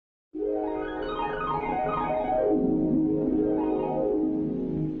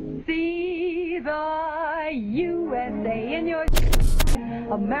USA in your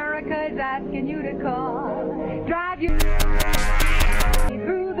America's asking you to call. Drive you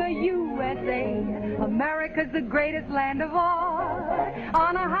through the USA. America's the greatest land of all.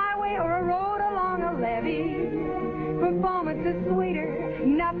 On a highway or a road along a levee, performance is sweeter,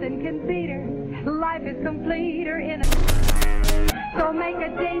 nothing can beat her. Life is completer in a... So make a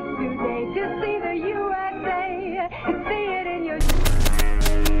date today to see the USA and see it in your...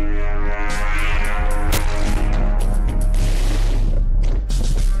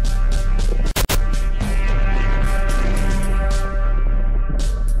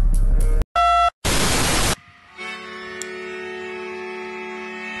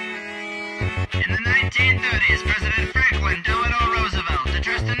 In the 1930s, President Franklin Delano Roosevelt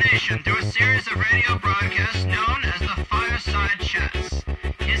addressed the nation through a series of radio broadcasts known as the Fireside Chats.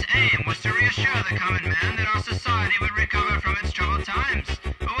 His aim was to reassure the common man that our society would recover from its troubled times.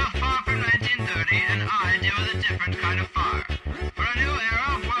 But we're far from 1930, and I deal with a different kind of fire. For a new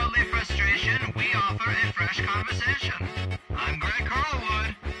era of worldly frustration, we offer a fresh conversation. I'm Greg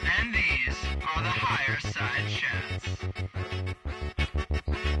Carlwood, and these are the Higherside Chats.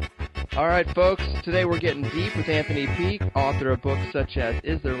 All right, folks, today we're getting deep with Anthony Peake, author of books such as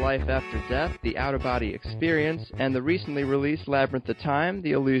Is There Life After Death?, The Out-of-Body Experience, and the recently released Labyrinth of Time,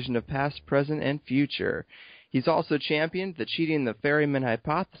 The Illusion of Past, Present, and Future. He's also championed the cheating the ferryman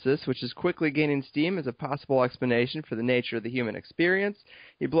hypothesis, which is quickly gaining steam as a possible explanation for the nature of the human experience.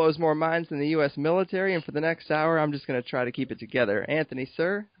 He blows more minds than the U.S. military, and for the next hour, I'm just going to try to keep it together. Anthony,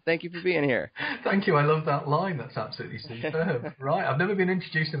 sir, thank you for being here. Thank you. I love that line. That's absolutely superb. Right. I've never been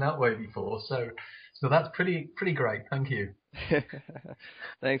introduced in that way before, so that's pretty great. Thank you.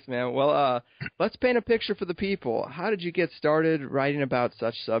 Thanks, man. Well, let's paint a picture for the people. How did you get started writing about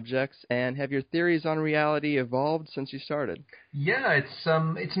such subjects, and have your theories on reality evolved since you started? Yeah, it's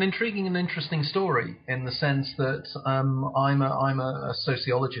an intriguing and interesting story in the sense that I'm a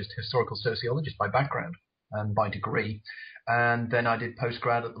sociologist, historical sociologist by background and by degree, and then I did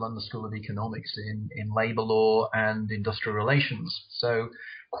postgrad at the London School of Economics in labour law and industrial relations. So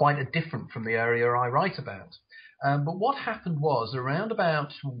quite a different from the area I write about. But what happened was, around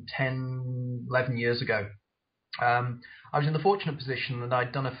about 10, 11 years ago, I was in the fortunate position that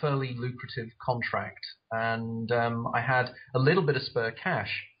I'd done a fairly lucrative contract, and I had a little bit of spare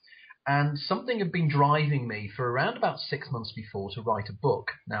cash. And something had been driving me for around about 6 months before to write a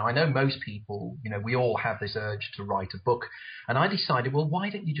book. Now, I know most people, we all have this urge to write a book. And I decided, well, why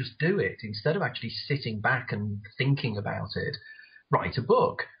don't you just do it? Instead of actually sitting back and thinking about it, write a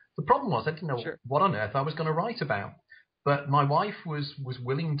book. The problem was I didn't know what on earth I was going to write about. But my wife was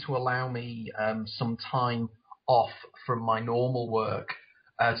willing to allow me some time off from my normal work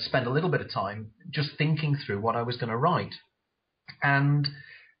to spend a little bit of time just thinking through what I was going to write. And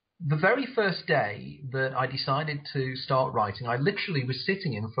the very first day that I decided to start writing, I literally was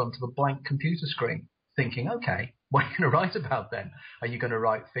sitting in front of a blank computer screen thinking, okay, what are you going to write about then? Are you going to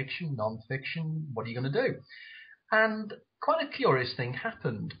write fiction, non-fiction? What are you going to do? And quite a curious thing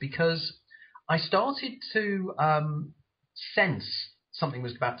happened, because I started to sense something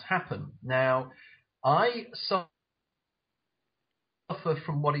was about to happen. Now, I suffer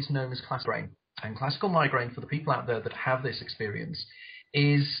from what is known as classical migraine. And classical migraine, for the people out there that have this experience,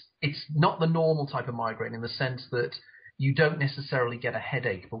 it's not the normal type of migraine in the sense that you don't necessarily get a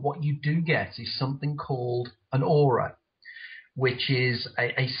headache, but what you do get is something called an aura, which is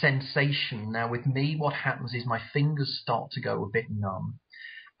a sensation. Now, with me, what happens is my fingers start to go a bit numb,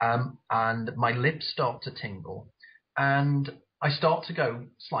 and my lips start to tingle, and I start to go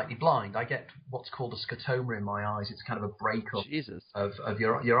slightly blind. I get what's called a scotoma in my eyes. It's kind of a breakup of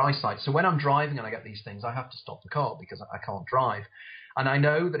your eyesight. So when I'm driving and I get these things, I have to stop the car because I can't drive. And I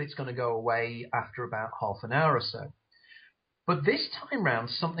know that it's going to go away after about half an hour or so. But this time round,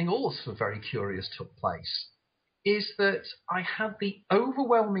 something also very curious took place, is that I had the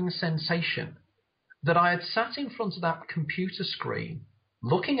overwhelming sensation that I had sat in front of that computer screen,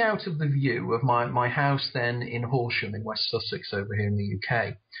 looking out of the view of my house then in Horsham in West Sussex over here in the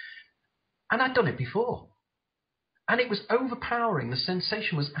UK. And I'd done it before. And it was overpowering. The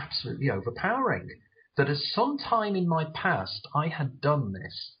sensation was absolutely overpowering, that at some time in my past I had done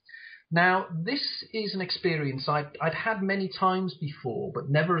this. Now, this is an experience I'd had many times before, but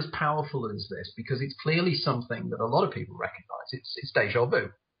never as powerful as this, because it's clearly something that a lot of people recognize. It's déjà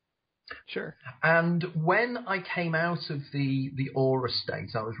vu. Sure. And when I came out of the aura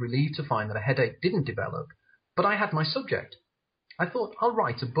state, I was relieved to find that a headache didn't develop, but I had my subject. I thought, I'll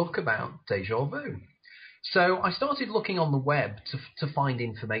write a book about déjà vu. So I started looking on the web to find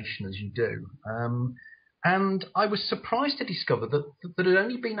information, as you do. And I was surprised to discover that there had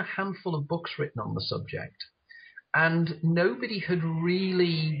only been a handful of books written on the subject. And nobody had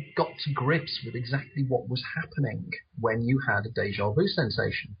really got to grips with exactly what was happening when you had a déjà vu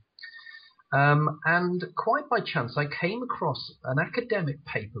sensation. And quite by chance, I came across an academic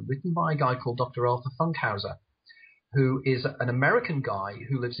paper written by a guy called Dr. Arthur Funkhauser, who is an American guy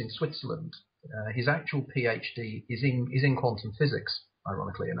who lives in Switzerland. His actual PhD is in quantum physics,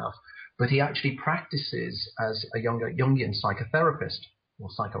 ironically enough, but he actually practices as a Jungian psychotherapist, or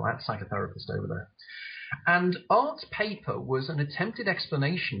psychotherapist over there. And Art's paper was an attempted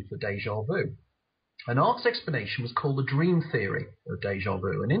explanation for déjà vu. And Art's explanation was called the dream theory of déjà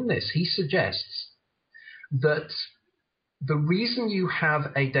vu. And in this, he suggests that the reason you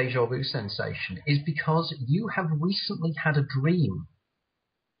have a déjà vu sensation is because you have recently had a dream.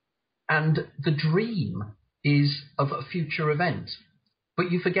 And the dream is of a future event.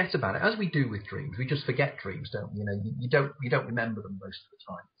 But you forget about it, as we do with dreams. We just forget dreams, don't we? You don't remember them most of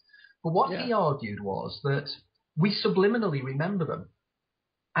the time. But what he argued was that we subliminally remember them.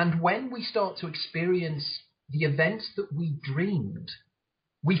 And when we start to experience the events that we dreamed,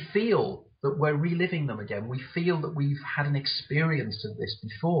 we feel that we're reliving them again. We feel that we've had an experience of this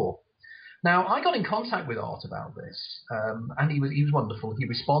before. Now, I got in contact with Art about this, and he was wonderful. He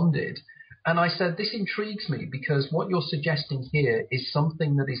responded. And I said, this intrigues me because what you're suggesting here is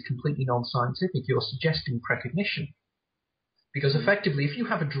something that is completely non-scientific. You're suggesting precognition. Because effectively, if you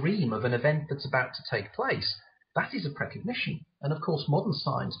have a dream of an event that's about to take place, that is a precognition. And of course, modern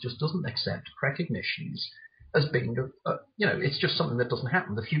science just doesn't accept precognitions as being, it's just something that doesn't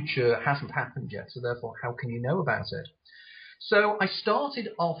happen. The future hasn't happened yet, so therefore, how can you know about it? So I started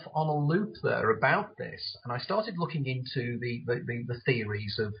off on a loop there about this, and I started looking into the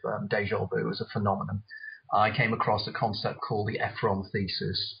theories of déjà vu as a phenomenon. I came across a concept called the Ephron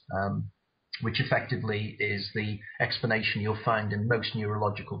thesis, which effectively is the explanation you'll find in most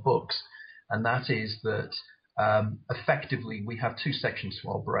neurological books, and that is that effectively we have two sections to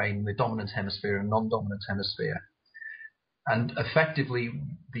our brain, the dominant hemisphere and non-dominant hemisphere. And effectively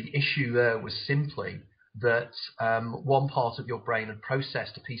the issue there was simply that one part of your brain had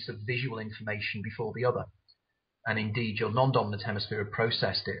processed a piece of visual information before the other. And indeed, your non-dominant hemisphere had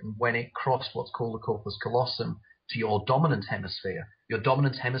processed it. And when it crossed what's called the corpus callosum to your dominant hemisphere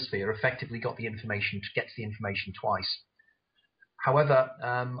effectively gets the information twice. However,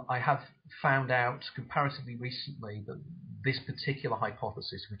 I have found out comparatively recently that this particular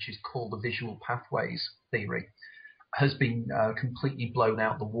hypothesis, which is called the visual pathways theory, has been completely blown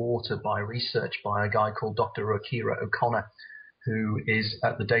out the water by research by a guy called Dr. Akira O'Connor, who is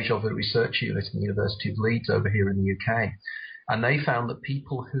at the Déjà Vu Research Unit in the University of Leeds over here in the UK. And they found that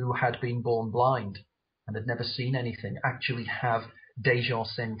people who had been born blind and had never seen anything actually have déjà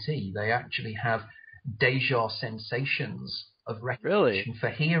senti. They actually have déjà sensations of recognition for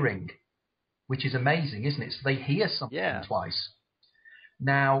hearing, which is amazing, isn't it? So they hear something twice.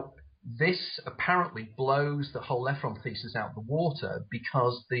 Now, this apparently blows the whole Ephron thesis out the water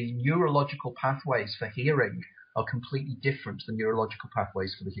because the neurological pathways for hearing are completely different to the neurological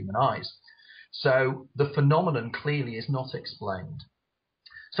pathways for the human eyes. So the phenomenon clearly is not explained.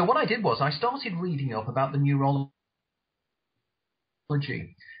 So what I did was I started reading up about the neurology,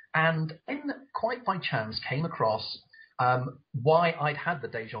 and then quite by chance came across why I'd had the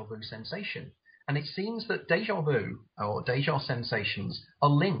déjà vu sensation. And it seems that déjà vu, or déjà sensations, are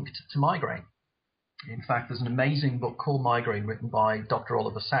linked to migraine. In fact, there's an amazing book called Migraine written by Dr.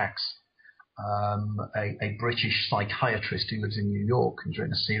 Oliver Sacks, a British psychiatrist who lives in New York, who's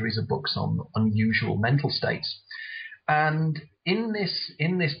written a series of books on unusual mental states. And in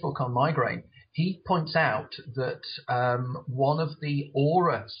this book on migraine, he points out that one of the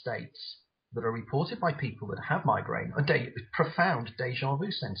aura states that are reported by people that have migraine are profound déjà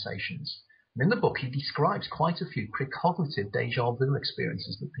vu sensations. And in the book, he describes quite a few precognitive déjà vu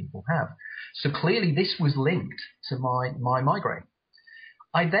experiences that people have. So clearly this was linked to my migraine.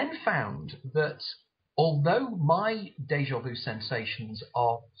 I then found that although my déjà vu sensations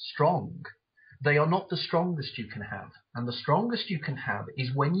are strong, they are not the strongest you can have. And the strongest you can have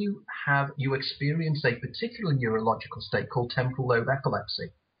is when you experience a particular neurological state called temporal lobe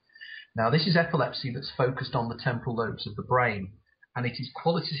epilepsy. Now, this is epilepsy that's focused on the temporal lobes of the brain, and it is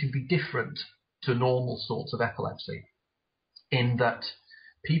qualitatively different to normal sorts of epilepsy in that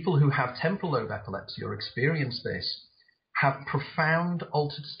people who have temporal lobe epilepsy or experience this have profound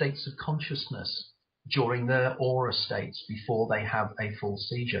altered states of consciousness during their aura states before they have a full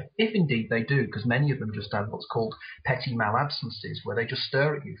seizure, if indeed they do, because many of them just have what's called petit malabsences, where they just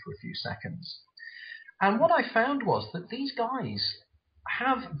stare at you for a few seconds. And what I found was that these guys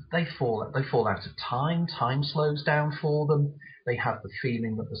they fall out of time slows down for them, they have the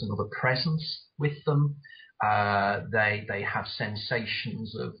feeling that there's another presence with them, They have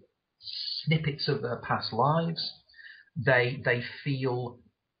sensations of snippets of their past lives. They feel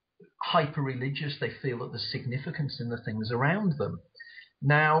hyper-religious. They feel that there's significance in the things around them.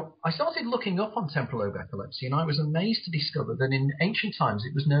 Now, I started looking up on temporal lobe epilepsy, and I was amazed to discover that in ancient times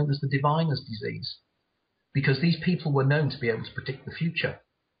it was known as the diviner's disease, because these people were known to be able to predict the future.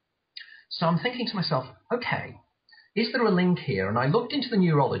 So I'm thinking to myself, okay, is there a link here? And I looked into the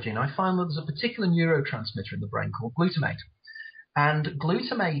neurology, and I found that there's a particular neurotransmitter in the brain called glutamate. And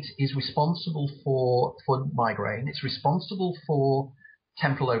glutamate is responsible for migraine. It's responsible for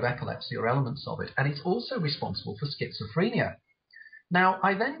temporal lobe epilepsy, or elements of it. And it's also responsible for schizophrenia. Now,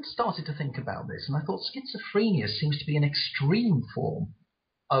 I then started to think about this, and I thought schizophrenia seems to be an extreme form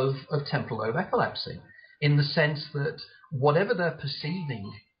of temporal lobe epilepsy, in the sense that whatever they're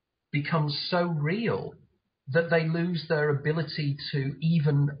perceiving becomes so real that they lose their ability to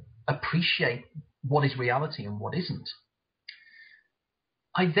even appreciate what is reality and what isn't.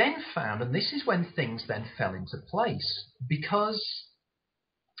 I then found, and this is when things then fell into place, because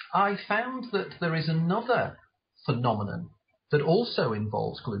I found that there is another phenomenon that also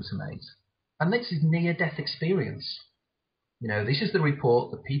involves glutamate, and this is near-death experience. You know, this is the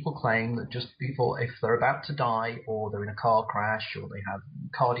report that people claim that just before, if they're about to die, or they're in a car crash, or they have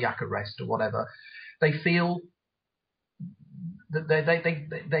cardiac arrest or whatever, they feel that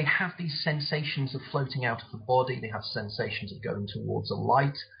they have these sensations of floating out of the body. They have sensations of going towards a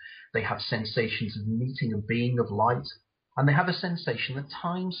light. They have sensations of meeting a being of light, and they have a sensation that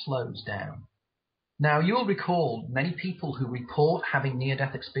time slows down. Now, you'll recall many people who report having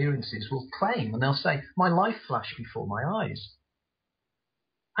near-death experiences will claim, and they'll say, my life flashed before my eyes.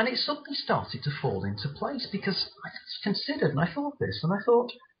 And it suddenly started to fall into place, because I considered, and I thought this, and I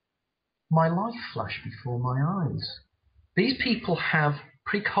thought, my life flashed before my eyes. These people have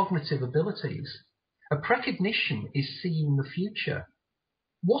precognitive abilities. A precognition is seeing the future.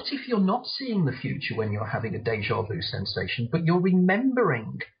 What if you're not seeing the future when you're having a déjà vu sensation, but you're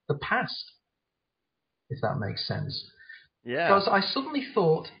remembering the past? If that makes sense. Yeah. Because I suddenly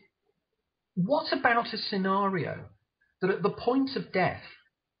thought, what about a scenario that at the point of death,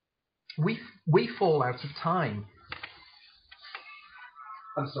 we fall out of time?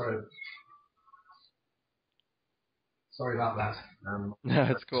 I'm sorry. Sorry about that. No,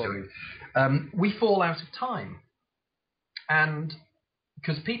 it's cool. We fall out of time. And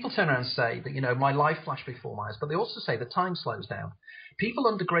because people turn around and say that, you know, my life flashed before my eyes, but they also say that time slows down. People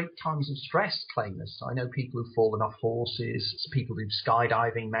under great times of stress claim this. I know people who've fallen off horses, people who do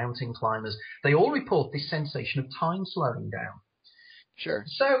skydiving, mountain climbers. They all report this sensation of time slowing down. Sure.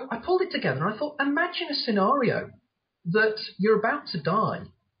 So I pulled it together and I thought, imagine a scenario that you're about to die,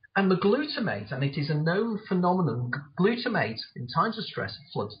 and the glutamate, and it is a known phenomenon, glutamate in times of stress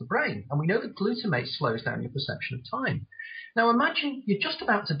floods the brain. And we know that glutamate slows down your perception of time. Now imagine you're just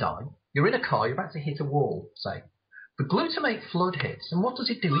about to die, you're in a car, you're about to hit a wall, say. The glutamate flood hits, and what does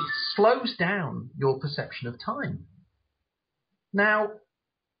it do? It slows down your perception of time. Now,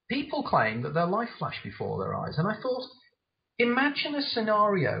 people claim that their life flashed before their eyes, and I thought, imagine a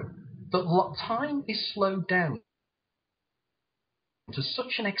scenario that time is slowed down to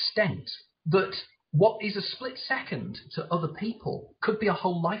such an extent that what is a split second to other people could be a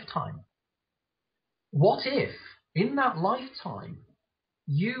whole lifetime. What if, in that lifetime,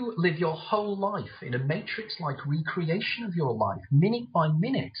 you live your whole life in a matrix-like recreation of your life, minute by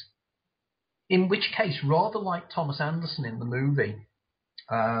minute? In which case, rather like Thomas Anderson in the movie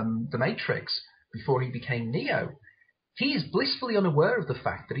The Matrix, before he became Neo, he is blissfully unaware of the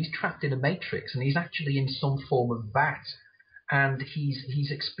fact that he's trapped in a matrix and he's actually in some form of vat, and he's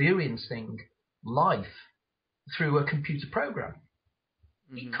experiencing life through a computer program.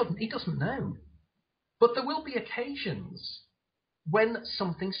 Mm-hmm. He doesn't know. But there will be occasions when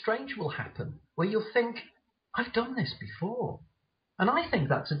something strange will happen, where you'll think, I've done this before. And I think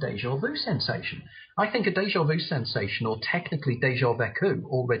that's a déjà vu sensation. I think a déjà vu sensation, or technically déjà vécu,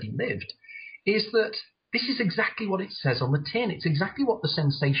 already lived, is that this is exactly what it says on the tin. It's exactly what the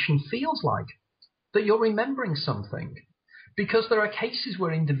sensation feels like, that you're remembering something. Because there are cases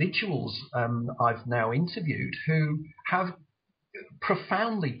where individuals I've now interviewed who have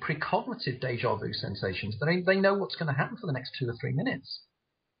profoundly precognitive déjà vu sensations. They know what's going to happen for the next 2 or 3 minutes.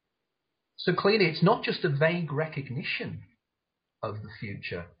 So clearly it's not just a vague recognition of the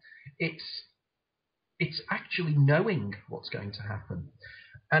future. It's actually knowing what's going to happen.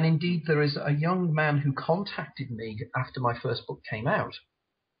 And indeed, there is a young man who contacted me after my first book came out,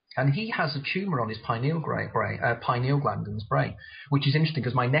 and he has a tumour on his pineal gland in his brain, which is interesting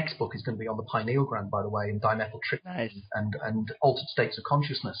because my next book is going to be on the pineal gland, by the way, and dimethyltryptamine and altered states of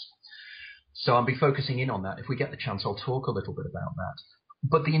consciousness. So I'll be focusing in on that. If we get the chance, I'll talk a little bit about that.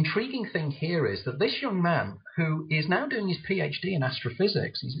 But the intriguing thing here is that this young man, who is now doing his PhD in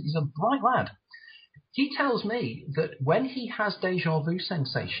astrophysics, he's a bright lad, he tells me that when he has deja vu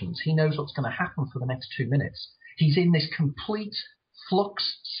sensations, he knows what's going to happen for the next 2 minutes. He's in this complete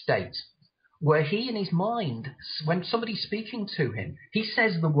flux state where he, in his mind, when somebody's speaking to him, he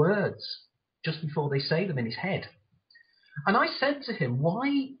says the words just before they say them in his head. And I said to him,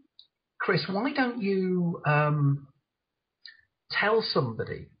 Chris, why don't you tell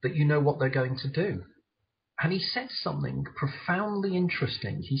somebody that you know what they're going to do? And he said something profoundly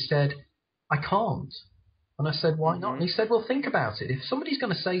interesting. He said, I can't. And I said, why not? And he said, well, think about it. If somebody's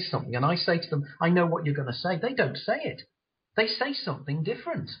going to say something and I say to them, I know what you're going to say, they don't say it. They say something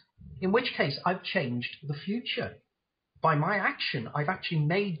different. In which case, I've changed the future. By my action, I've actually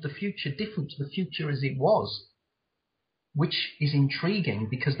made the future different to the future as it was, which is intriguing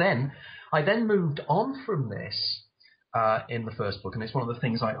because I then moved on from this in the first book, and it's one of the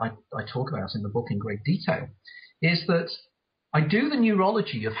things I talk about in the book in great detail, is that I do the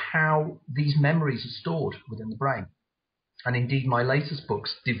neurology of how these memories are stored within the brain. And indeed, my latest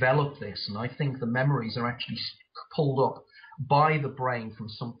books develop this, and I think the memories are actually pulled up by the brain from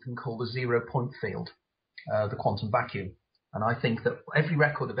something called a zero-point field, the quantum vacuum. And I think that every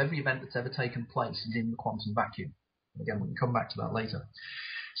record of every event that's ever taken place is in the quantum vacuum. Again, we can come back to that later.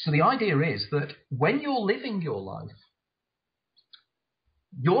 So the idea is that when you're living your life,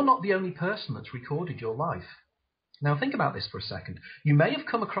 you're not the only person that's recorded your life. Now think about this for a second. You may have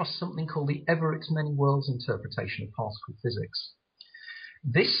come across something called the Everett's many worlds interpretation of particle physics.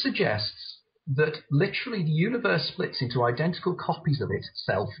 This suggests that literally the universe splits into identical copies of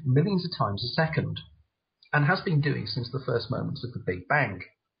itself millions of times a second, and has been doing since the first moments of the Big Bang.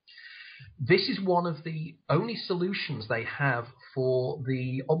 This is one of the only solutions they have for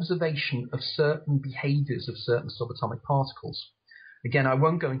the observation of certain behaviors of certain subatomic particles. Again, I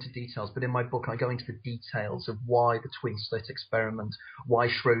won't go into details, but in my book I go into the details of why the twin slit experiment, why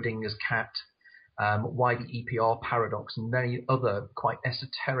Schrodinger's cat, why the EPR paradox, and many other quite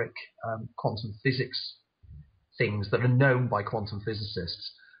esoteric quantum physics things that are known by quantum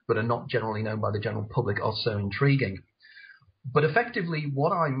physicists, but are not generally known by the general public, are so intriguing. But effectively,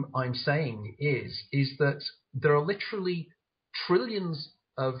 what I'm saying is that there are literally trillions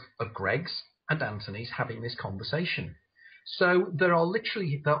of Gregs and Anthonys having this conversation. So there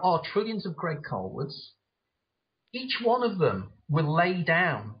are trillions of Greg Carlwoods. Each one of them will lay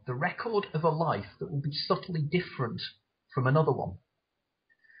down the record of a life that will be subtly different from another one.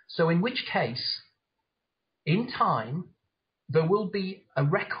 So in which case, in time, there will be a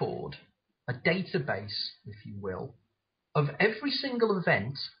record, a database, if you will, of every single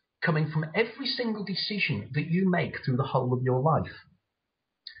event coming from every single decision that you make through the whole of your life.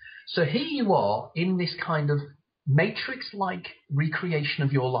 So here you are in this kind of matrix-like recreation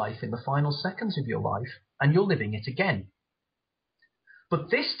of your life in the final seconds of your life, and you're living it again.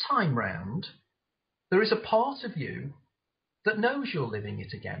 But this time round, there is a part of you that knows you're living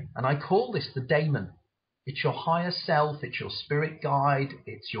it again, and I call this the daemon. It's your higher self, it's your spirit guide,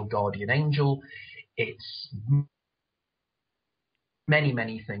 it's your guardian angel, it's many,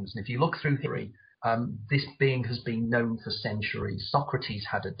 many things. And if you look through history, this being has been known for centuries. Socrates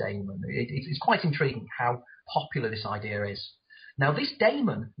had a daemon. It's quite intriguing how popular this idea is. Now, this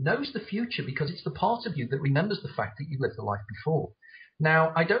daemon knows the future because it's the part of you that remembers the fact that you lived the life before.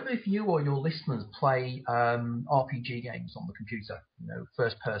 Now, I don't know if you or your listeners play RPG games on the computer,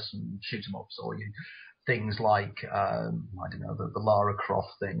 first-person shoot-em-ups, or things like, I don't know, the Lara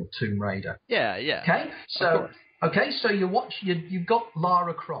Croft thing, Tomb Raider. Yeah. Okay, so you've got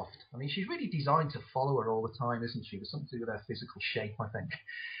Lara Croft. I mean, she's really designed to follow her all the time, isn't she? There's something to do with her physical shape, I think.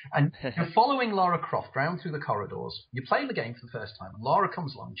 And you're following Lara Croft round through the corridors. You're playing the game for the first time, and Lara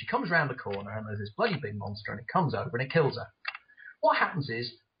comes along. She comes round a corner, and there's this bloody big monster, and it comes over, and it kills her. What happens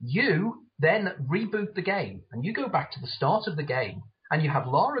is, you then reboot the game, and you go back to the start of the game, and you have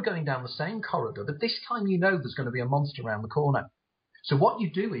Lara going down the same corridor, but this time you know there's going to be a monster around the corner. So what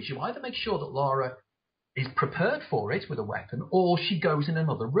you do is you either make sure that Lara is prepared for it with a weapon, or she goes in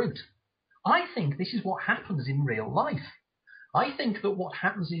another route. I think this is what happens in real life. I think that what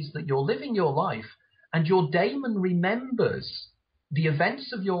happens is that you're living your life, and your daemon remembers the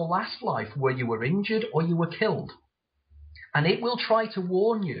events of your last life where you were injured or you were killed. And it will try to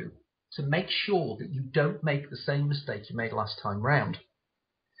warn you to make sure that you don't make the same mistake you made last time round.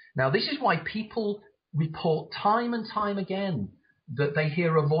 Now, this is why people report time and time again that they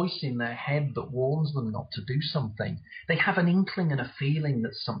hear a voice in their head that warns them not to do something. They have an inkling and a feeling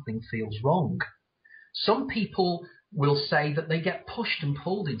that something feels wrong. Some people will say that they get pushed and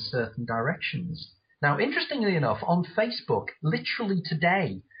pulled in certain directions. Now, interestingly enough, on Facebook, literally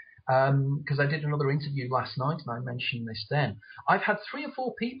today, because I did another interview last night and I mentioned this then, I've had 3 or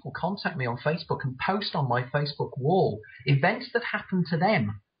 4 people contact me on Facebook and post on my Facebook wall events that happened to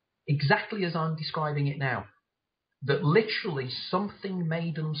them exactly as I'm describing it now. That literally something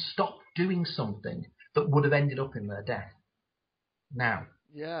made them stop doing something that would have ended up in their death. Now.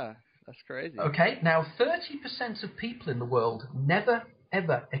 Yeah, that's crazy. Okay, now 30% of people in the world never,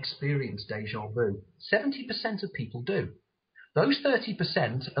 ever experience deja vu. 70% of people do. Those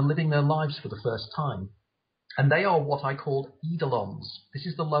 30% are living their lives for the first time. And they are what I call eidolons. This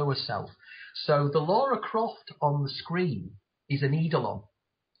is the lower self. So the Lara Croft on the screen is an eidolon.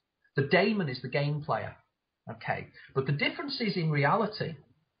 The Damon is the game player. Okay, but the difference is in reality,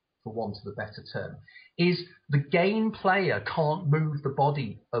 for want of a better term, is the game player can't move the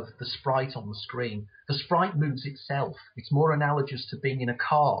body of the sprite on the screen. The sprite moves itself. It's more analogous to being in a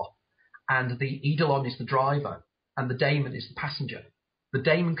car, and the eidolon is the driver, and the Damon is the passenger. The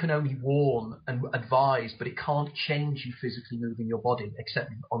Damon can only warn and advise, but it can't change you physically moving your body, except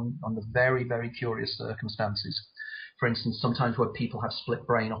on the very, very curious circumstances. For instance, sometimes where people have split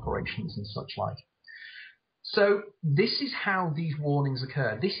brain operations and such like. So this is how these warnings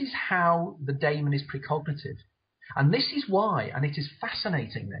occur. This is how the Damon is precognitive. And this is why, and it is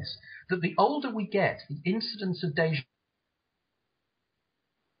fascinating this, that the older we get, the incidence of deja.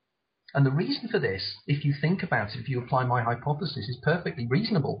 And the reason for this, if you think about it, if you apply my hypothesis, is perfectly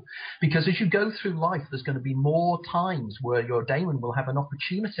reasonable. Because as you go through life, there's going to be more times where your Damon will have an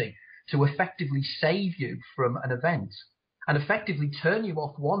opportunity to effectively save you from an event and effectively turn you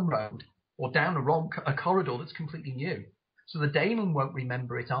off one road or down a corridor that's completely new. So the Damon won't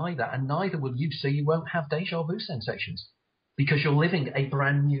remember it either, and neither will you, so you won't have deja vu sensations because you're living a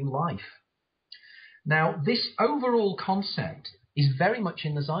brand new life. Now, this overall concept is very much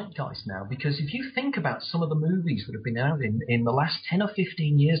in the zeitgeist now, because if you think about some of the movies that have been out in the last 10 or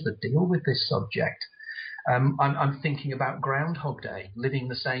 15 years that deal with this subject, I'm thinking about Groundhog Day, living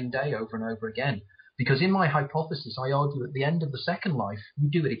the same day over and over again. Because in my hypothesis, I argue at the end of the second life, you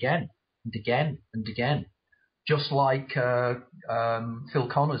do it again and again and again, just like Phil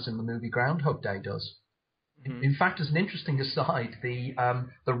Connors in the movie Groundhog Day does. Mm-hmm. In fact, as an interesting aside, the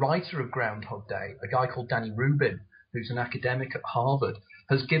writer of Groundhog Day, a guy called Danny Rubin, who's an academic at Harvard,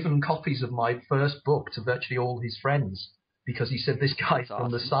 has given copies of my first book to virtually all his friends because he said this guy's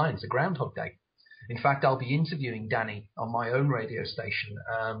done the science of Groundhog Day. In fact, I'll be interviewing Danny on my own radio station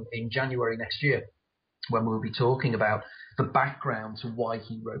in January next year, when we'll be talking about the background to why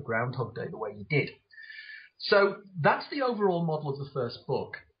he wrote Groundhog Day the way he did. So that's the overall model of the first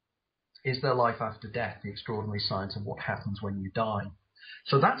book. Is there life after death? The extraordinary science of what happens when you die.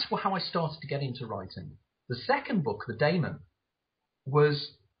 So that's how I started to get into writing. The second book, The Damon,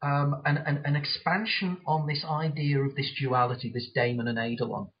 was an expansion on this idea of this duality, this Damon and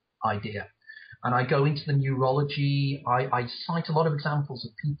Eidolon idea. And I go into the neurology. I cite a lot of examples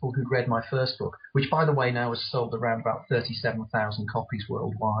of people who'd read my first book, which, by the way, now has sold around about 37,000 copies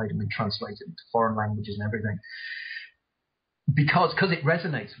worldwide and been translated into foreign languages and everything. Because it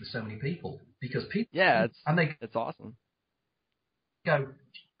resonates with so many people. Because people, it's awesome. Go,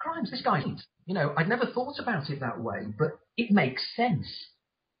 crimes, this guy, I'd never thought about it that way, but it makes sense.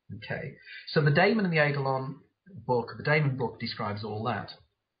 Okay, so the Damon and the Eidolon book, the Damon book, describes all that.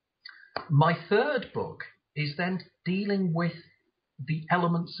 My third book is then dealing with the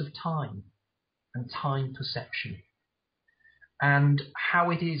elements of time and time perception and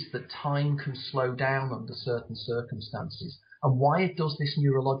how it is that time can slow down under certain circumstances and why it does this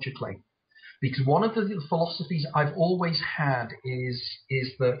neurologically. Because one of the philosophies I've always had is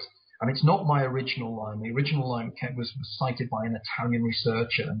that, and it's not my original line, the original line was cited by an Italian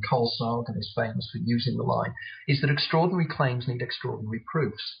researcher, and Carl Sagan is famous for using the line, is that extraordinary claims need extraordinary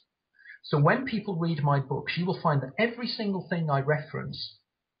proofs. So when people read my books, you will find that every single thing I reference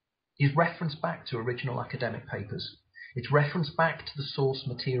is referenced back to original academic papers. It's referenced back to the source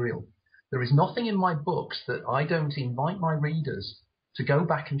material. There is nothing in my books that I don't invite my readers to go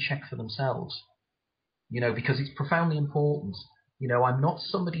back and check for themselves, because it's profoundly important. I'm not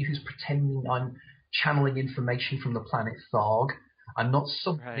somebody who's pretending I'm channeling information from the planet Tharg. I'm not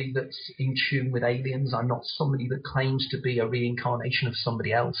somebody that's in tune with aliens. I'm not somebody that claims to be a reincarnation of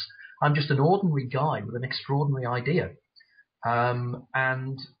somebody else. I'm just an ordinary guy with an extraordinary idea.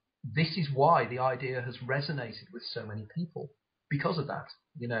 And this is why the idea has resonated with so many people, because of that.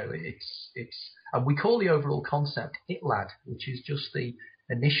 And we call the overall concept ITLAD, which is just the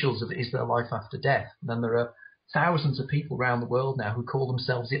initials of Is There Life After Death? And then there are thousands of people around the world now who call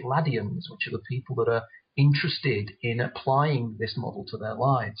themselves Itladians, which are the people that are interested in applying this model to their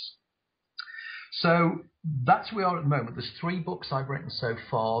lives. So that's where we are at the moment. There's 3 books I've written so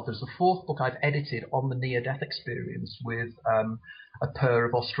far. There's a 4th book I've edited on the near-death experience with a pair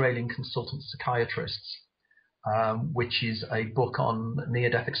of Australian consultant psychiatrists, which is a book on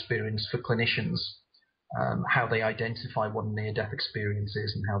near-death experience for clinicians, how they identify what a near-death experience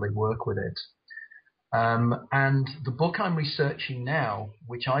is and how they work with it. And the book I'm researching now,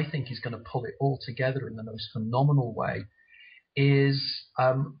 which I think is going to pull it all together in the most phenomenal way, is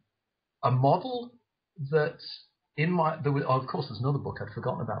a model that of course, there's another book I'd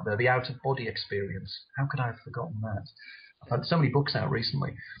forgotten about there, The Out-of-Body Experience. How could I have forgotten that? I've had so many books out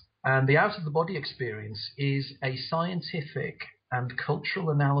recently. And The Out-of-the-Body Experience is a scientific and cultural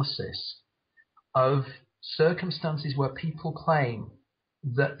analysis of circumstances where people claim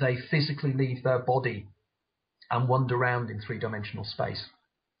that they physically leave their body and wander around in 3-dimensional space.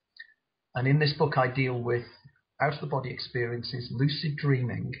 And in this book, I deal with out-of-the-body experiences, lucid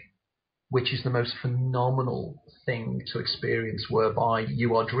dreaming, which is the most phenomenal thing to experience, whereby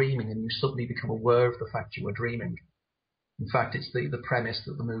you are dreaming and you suddenly become aware of the fact you are dreaming. In fact, it's the premise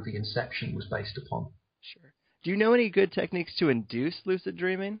that the movie Inception was based upon. Sure. Do you know any good techniques to induce lucid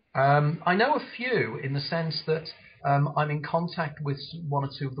dreaming? I know a few, in the sense that I'm in contact with 1 or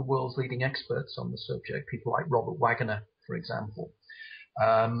 2 of the world's leading experts on the subject, people like Robert Wagner, for example.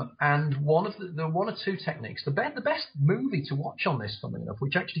 And there are 1 or 2 techniques. The best movie to watch on this, funnily enough,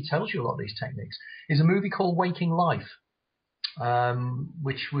 which actually tells you a lot of these techniques, is a movie called Waking Life,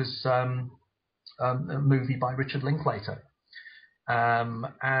 which was a movie by Richard Linklater.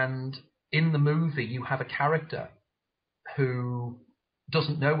 And in the movie, you have a character who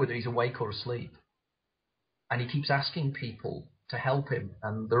doesn't know whether he's awake or asleep. And he keeps asking people to help him.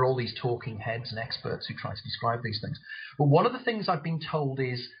 And there are all these talking heads and experts who try to describe these things. But one of the things I've been told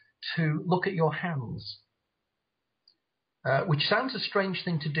is to look at your hands, which sounds a strange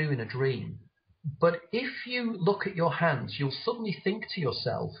thing to do in a dream. But if you look at your hands, you'll suddenly think to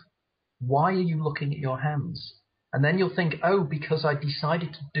yourself, why are you looking at your hands? And then you'll think, oh, because I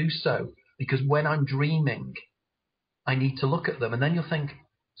decided to do so, because when I'm dreaming, I need to look at them. And then you'll think,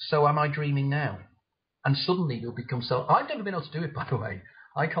 so am I dreaming now? And suddenly you'll become so... I've never been able to do it, by the way.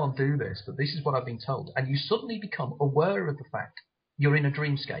 I can't do this, but this is what I've been told. And you suddenly become aware of the fact you're in a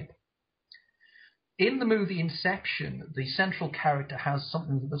dreamscape. In the movie Inception, the central character has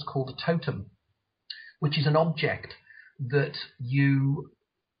something that's called a totem, which is an object that you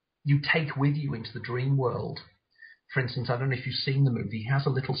take with you into the dream world. For instance, I don't know if you've seen the movie, he has a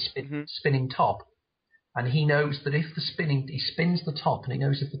little spinning top, and he knows that if he spins the top, and he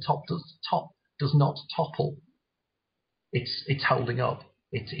knows if the top does not topple, it's holding up.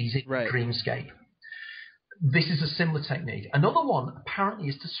 He's in a dreamscape. This is a similar technique. Another one, apparently,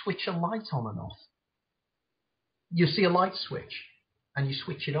 is to switch a light on and off. You see a light switch, and you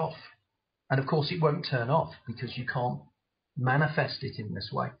switch it off. And, of course, it won't turn off because you can't manifest it in this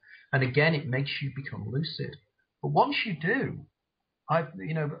way. And, again, it makes you become lucid. But once you do,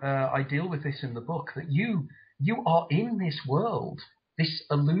 I deal with this in the book, that you are in this world, this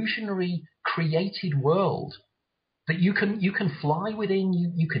illusionary created world that you can fly within,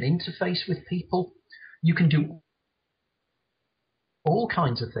 you can interface with people, you can do all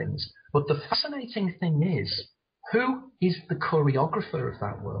kinds of things. But the fascinating thing is, who is the choreographer of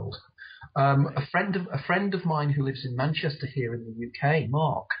that world? A friend of mine who lives in Manchester here in the UK,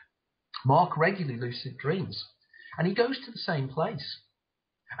 Mark regularly lucid dreams. And he goes to the same place.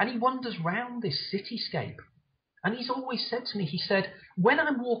 And he wanders round this cityscape. And he's always said to me, he said, when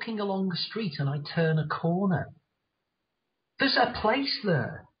I'm walking along the street and I turn a corner, there's a place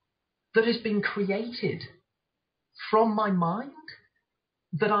there that has been created from my mind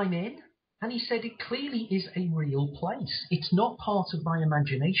that I'm in. And he said, it clearly is a real place. It's not part of my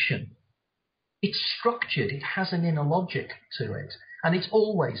imagination. It's structured. It has an inner logic to it. And it's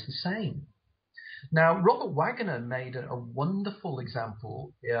always the same. Now, Robert Wagner made a wonderful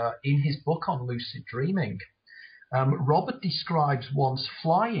example in his book on lucid dreaming. Robert describes once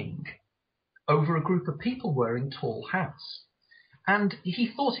flying over a group of people wearing tall hats. And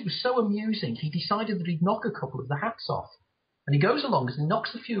he thought it was so amusing, he decided that he'd knock a couple of the hats off. And he goes along and he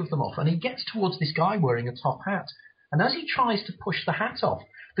knocks a few of them off, and he gets towards this guy wearing a top hat. And as he tries to push the hat off,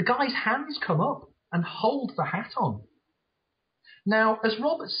 the guy's hands come up and hold the hat on. Now, as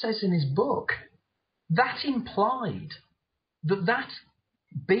Robert says in his book, that implied that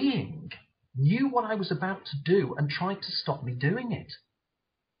being knew what I was about to do and tried to stop me doing it.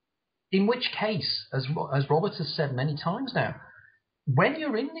 In which case, as Robert has said many times now, when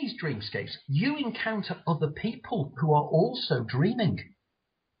you're in these dreamscapes, you encounter other people who are also dreaming.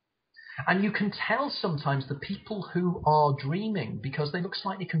 And you can tell sometimes the people who are dreaming because they look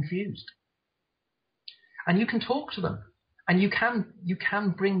slightly confused. And you can talk to them. And you can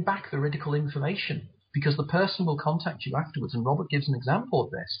bring back veridical information because the person will contact you afterwards. And Robert gives an example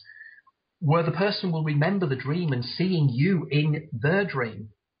of this, where the person will remember the dream and seeing you in their dream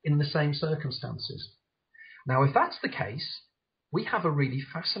in the same circumstances. Now, if that's the case, we have a really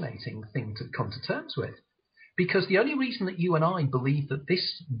fascinating thing to come to terms with. Because the only reason that you and I believe that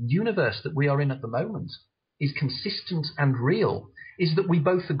this universe that we are in at the moment is consistent and real is that we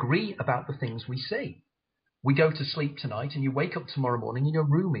both agree about the things we see. We go to sleep tonight and you wake up tomorrow morning and your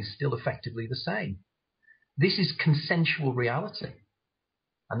room is still effectively the same. This is consensual reality.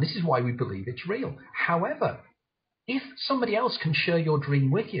 And this is why we believe it's real. However, if somebody else can share your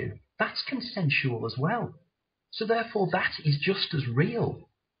dream with you, that's consensual as well. So therefore, that is just as real.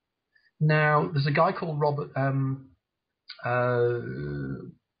 Now, there's a guy called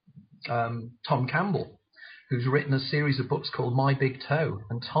Tom Campbell, who's written a series of books called My Big Toe.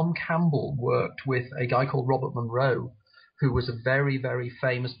 And Tom Campbell worked with a guy called Robert Monroe, who was a very, very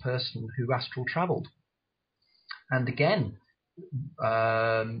famous person who astral traveled. And again,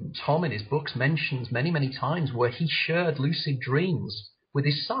 Tom in his books mentions many, many times where he shared lucid dreams with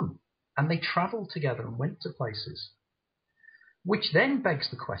his son. And they traveled together and went to places. Which then begs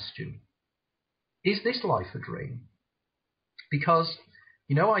the question, is this life a dream? Because,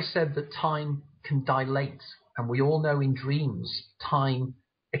 you know, I said that time can dilate, and we all know in dreams time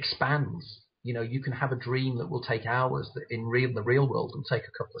expands. You know, you can have a dream that will take hours that in the real world will take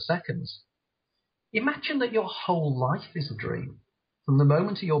a couple of seconds. Imagine that your whole life is a dream, from the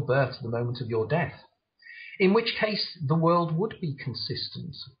moment of your birth to the moment of your death. In which case, the world would be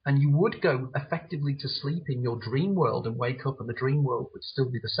consistent, and you would go effectively to sleep in your dream world and wake up and the dream world would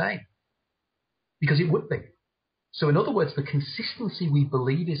still be the same. Because it would be. So in other words, the consistency we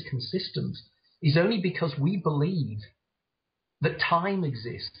believe is consistent is only because we believe that time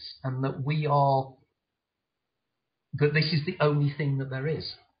exists and that that this is the only thing that there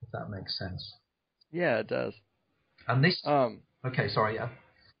is, if that makes sense. Yeah, it does. And this... Okay, sorry, yeah.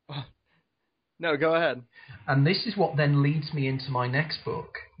 No, go ahead. And this is what then leads me into my next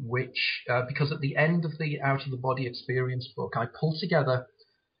book, which, because at the end of the Out of the Body Experience book, I pull together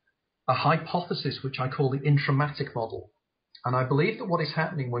a hypothesis which I call the intramatic model. And I believe that what is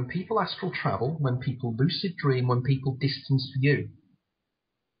happening when people astral travel, when people lucid dream, when people distance view,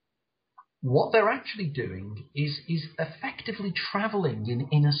 what they're actually doing is effectively traveling in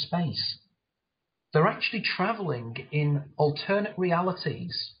inner space. They're actually traveling in alternate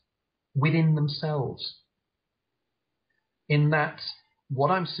realities within themselves. In that, what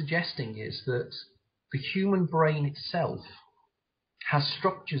I'm suggesting is that the human brain itself has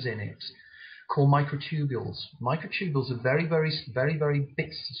structures in it called microtubules. Microtubules are very, very, very, very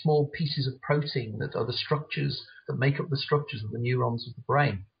small pieces of protein that are the structures that make up the structures of the neurons of the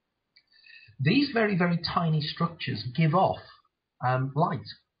brain. These very, very tiny structures give off light.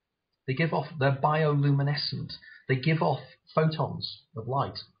 They give off, they're bioluminescent. They give off photons of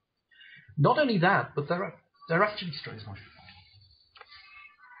light. Not only that, but they're actually strange.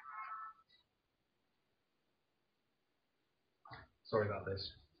 Sorry about this.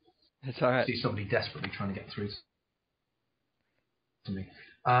 It's all right. I see somebody desperately trying to get through to me.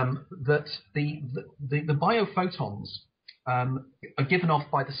 That the biophotons are given off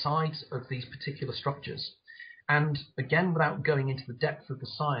by the sides of these particular structures. And again, without going into the depth of the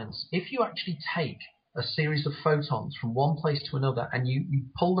science, if you actually take a series of photons from one place to another and you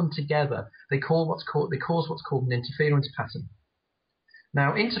pull them together, they cause what's called an interference pattern.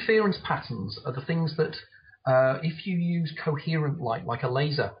 Now, interference patterns are the things that if you use coherent light, like a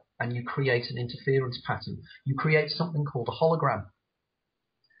laser, and you create an interference pattern, you create something called a hologram.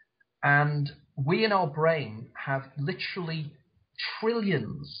 And we in our brain have literally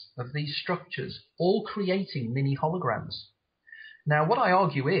trillions of these structures, all creating mini holograms. Now, what I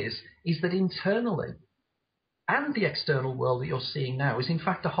argue is that internally, and the external world that you're seeing now, is in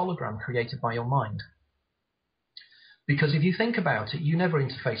fact a hologram created by your mind. Because if you think about it, you never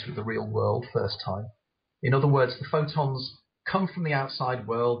interface with the real world first time. In other words, the photons come from the outside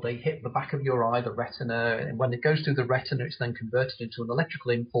world, they hit the back of your eye, the retina, and when it goes through the retina, it's then converted into an electrical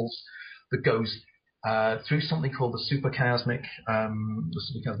impulse that goes through something called the superchiasmic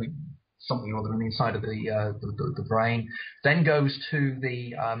something or other on the inside of the brain, then goes to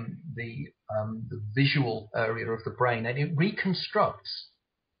the visual area of the brain, and it reconstructs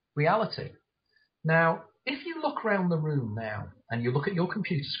reality. Now, if you look around the room now and you look at your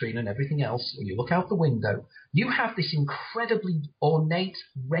computer screen and everything else, and you look out the window, you have this incredibly ornate,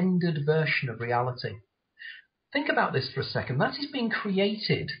 rendered version of reality. Think about this for a second. That is being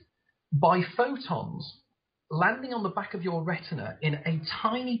created by photons landing on the back of your retina in a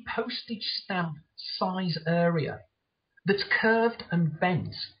tiny postage stamp size area that's curved and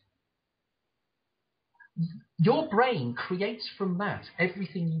bent. Your brain creates from that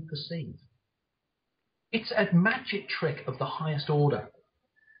everything you perceive. It's a magic trick of the highest order.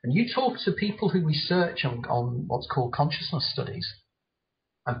 And you talk to people who research on what's called consciousness studies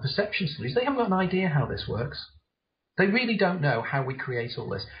and perception studies, they haven't got an idea how this works. They really don't know how we create all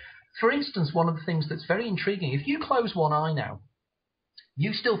this. For instance, one of the things that's very intriguing, if you close one eye now,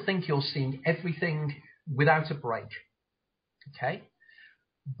 you still think you're seeing everything without a break. Okay?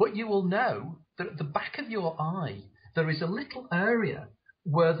 But you will know that at the back of your eye, there is a little area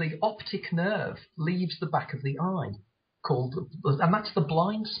where the optic nerve leaves the back of the eye, and that's the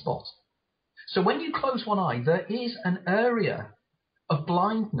blind spot. So when you close one eye, there is an area of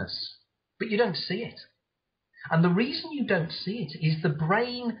blindness, but you don't see it. And the reason you don't see it is the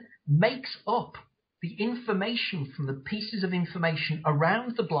brain makes up the information from the pieces of information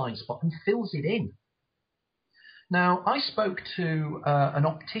around the blind spot and fills it in. Now, I spoke to an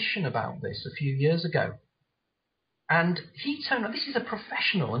optician about this a few years ago, and he turned around, this is a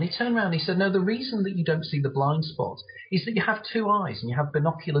professional, and he turned around and he said, no, the reason that you don't see the blind spot is that you have two eyes and you have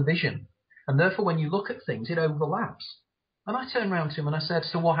binocular vision, and therefore when you look at things, it overlaps. And I turned around to him and I said,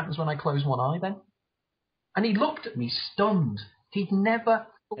 so what happens when I close one eye then? And he looked at me stunned. He'd never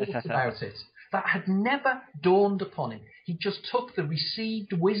thought about it. That had never dawned upon him. He just took the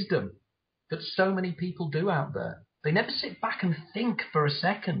received wisdom that so many people do out there. They never sit back and think for a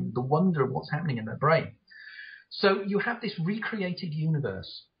second the wonder of what's happening in their brain. So you have this recreated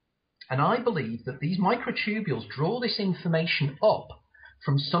universe. And I believe that these microtubules draw this information up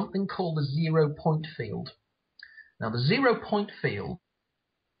from something called the 0 point field. Now, the 0 point field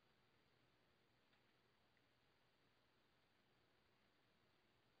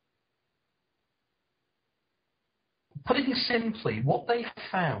put it simply, what they have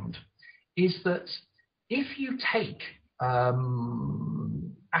found is that if you take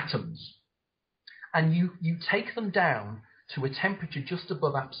atoms and you take them down to a temperature just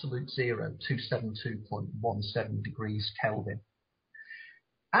above absolute zero, 272.17 degrees Kelvin,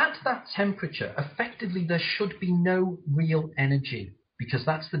 at that temperature, effectively, there should be no real energy, because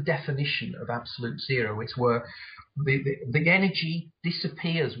that's the definition of absolute zero. It's where the energy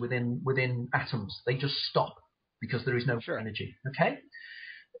disappears within atoms. They just stop because there is no energy. Okay?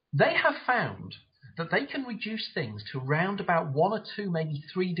 They have found that they can reduce things to around about 1 or 2, maybe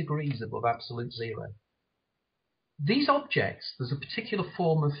 3 degrees above absolute zero. These objects, there's a particular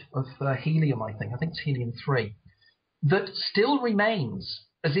form of helium, I think it's helium-3, that still remains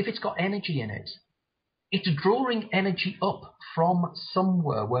as if it's got energy in it. It's drawing energy up from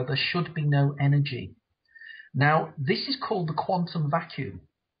somewhere where there should be no energy. Now, this is called the quantum vacuum.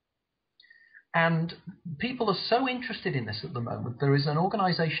 And people are so interested in this at the moment. There is an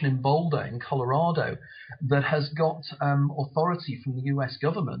organization in Boulder, in Colorado, that has got authority from the US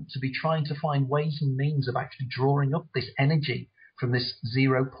government to be trying to find ways and means of actually drawing up this energy from this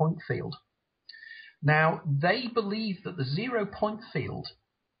 0 point field. Now, they believe that the 0 point field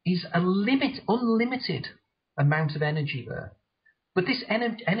is a unlimited amount of energy there. But this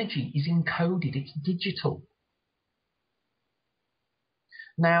energy is encoded, it's digital.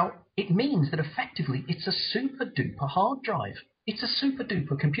 Now, it means that effectively it's a super duper hard drive. It's a super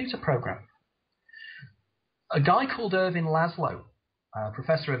duper computer program. A guy called Irving Laszlo,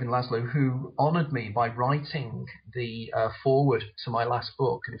 Professor Irving Laszlo, who honored me by writing the foreword to my last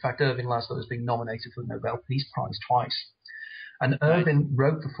book. And in fact, Irving Laszlo has been nominated for the Nobel Peace Prize twice. And Irving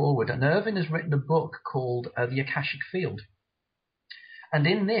wrote the foreword. And Irving has written a book called The Akashic Field. And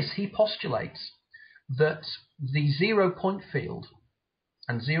in this, he postulates that the 0 point field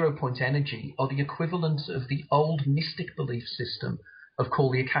and 0 point energy are the equivalent of the old mystic belief system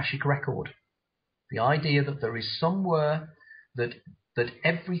called the Akashic record. The idea that there is somewhere that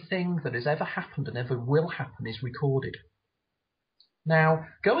everything that has ever happened and ever will happen is recorded. Now,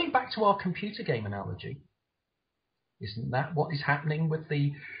 going back to our computer game analogy, isn't that what is happening with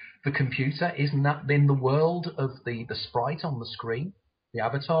the computer? Isn't that in the world of the sprite on the screen? The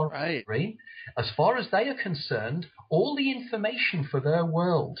avatar on the screen? As far as they are concerned, all the information for their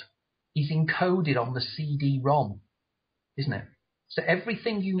world is encoded on the CD-ROM, isn't it? So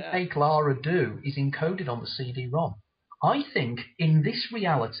everything you make Lara do is encoded on the CD-ROM. I think in this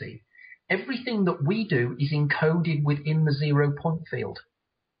reality, everything that we do is encoded within the 0 point field.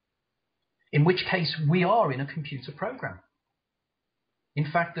 in which case we are in a computer program. In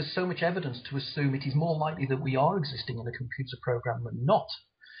fact, there's so much evidence to assume it is more likely that we are existing in a computer program than not.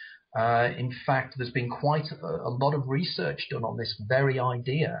 In fact, there's been quite a lot of research done on this very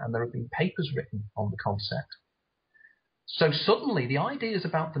idea, and there have been papers written on the concept. So suddenly, the ideas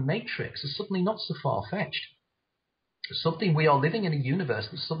about the Matrix are suddenly not so far-fetched. Suddenly, we are living in a universe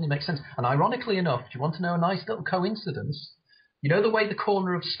that suddenly makes sense. And ironically enough, do you want to know a nice little coincidence? You know the way the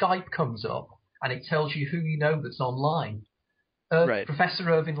corner of Skype comes up, and it tells you who you know that's online? Right. Professor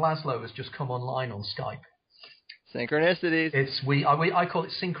Irving Laszlo has just come online on Skype. Synchronicities. I call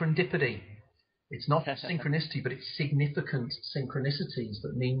it synchronidipity. It's not synchronicity, but it's significant synchronicities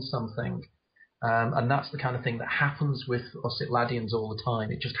that mean something. And that's the kind of thing that happens with us Itladians all the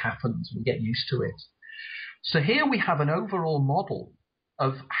time. It just happens. We get used to it. So here we have an overall model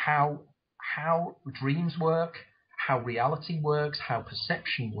of how dreams work, how reality works, how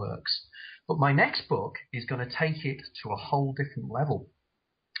perception works. But my next book is going to take it to a whole different level,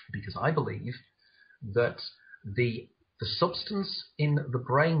 because I believe that the substance in the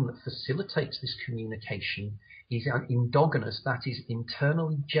brain that facilitates this communication is an endogenous, that is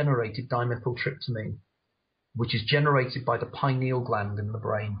internally generated dimethyltryptamine, which is generated by the pineal gland in the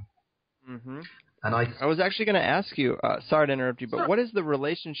brain. Mm-hmm. And I was actually going to ask you, sorry to interrupt you, but what is the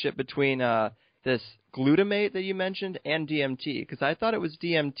relationship between this glutamate that you mentioned and DMT? Because I thought it was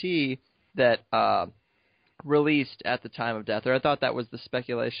DMT that released at the time of death, or I thought that was the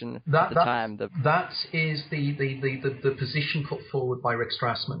speculation at the time. That is the position put forward by Rick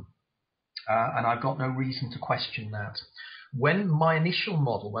Strassman, and I've got no reason to question that. When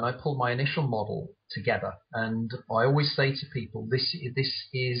I pull my initial model together, and I always say to people, this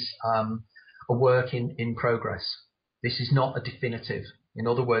is a work in progress. This is not a definitive. In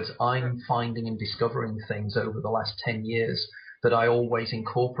other words, I'm finding and discovering things over the last 10 years that I always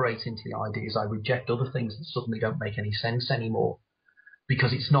incorporate into the ideas. I reject other things that suddenly don't make any sense anymore,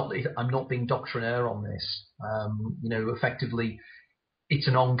 because I'm not being doctrinaire on this. Effectively, it's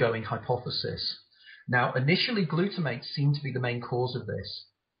an ongoing hypothesis. Now, initially, glutamate seemed to be the main cause of this,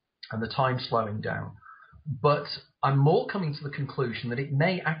 and the time slowing down. But I'm more coming to the conclusion that it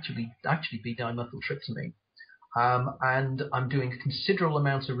may actually be dimethyltryptamine. And I'm doing a considerable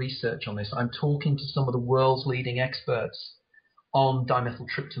amount of research on this. I'm talking to some of the world's leading experts on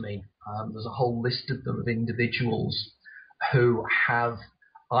dimethyltryptamine. There's a whole list of them, of individuals who have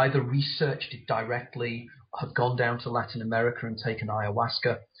either researched it directly, have gone down to Latin America and taken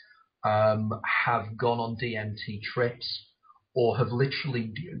ayahuasca, have gone on DMT trips, or have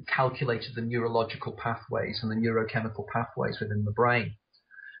literally calculated the neurological pathways and the neurochemical pathways within the brain.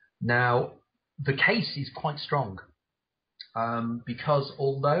 Now, the case is quite strong, because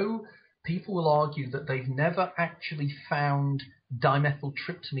although people will argue that they've never actually found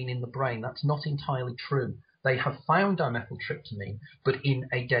dimethyltryptamine in the brain, that's not entirely true. They have found dimethyltryptamine, but in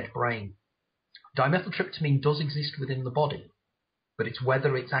a dead brain. Dimethyltryptamine does exist within the body, but it's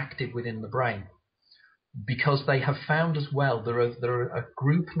whether it's active within the brain. Because they have found as well, there are a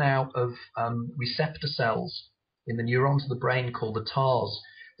group now of receptor cells in the neurons of the brain called the TARS,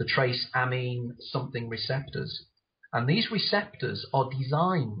 the trace amine something receptors. And these receptors are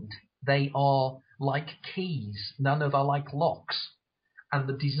designed, they are like keys, none of are like locks. And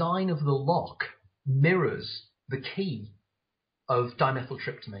the design of the lock mirrors the key of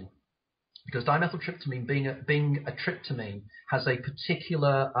dimethyltryptamine. Because dimethyltryptamine, being a tryptamine, has a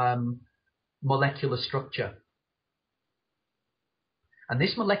particular molecular structure. And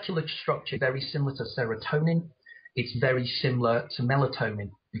this molecular structure is very similar to serotonin. It's very similar to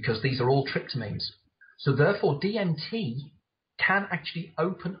melatonin, because these are all tryptamines. So therefore, DMT can actually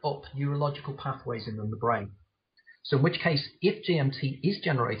open up neurological pathways in the brain. So in which case, if DMT is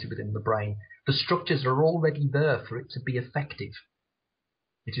generated within the brain, the structures are already there for it to be effective.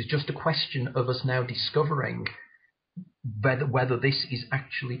 It is just a question of us now discovering whether this is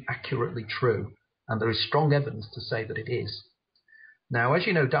actually accurately true. And there is strong evidence to say that it is. Now, as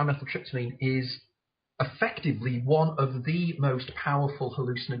you know, dimethyltryptamine is effectively one of the most powerful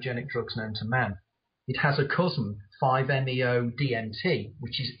hallucinogenic drugs known to man. It has a cousin, 5-MeO-DMT,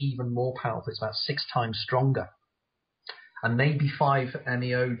 which is even more powerful. It's about 6 times stronger. And maybe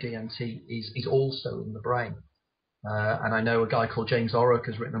 5-MeO-DMT is also in the brain. And I know a guy called James Orrock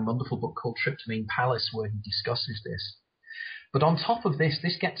has written a wonderful book called Tryptamine Palace, where he discusses this. But on top of this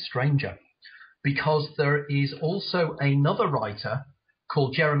gets stranger, because there is also another writer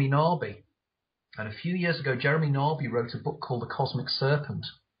called Jeremy Narby. And a few years ago, Jeremy Narby wrote a book called The Cosmic Serpent.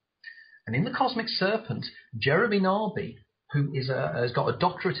 And in The Cosmic Serpent, Jeremy Narby, who has got a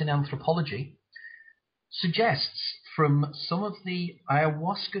doctorate in anthropology, suggests from some of the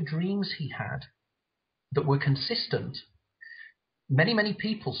ayahuasca dreams he had that were consistent, many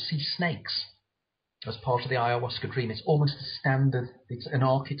people see snakes as part of the ayahuasca dream. It's almost a standard, it's an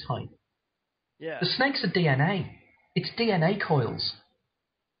archetype. Yeah. The snakes are DNA. It's DNA coils.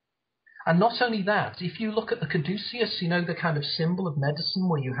 And not only that, if you look at the caduceus, you know, the kind of symbol of medicine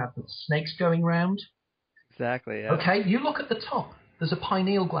where you have the snakes going round? Exactly, yeah. Okay, you look at the top. There's a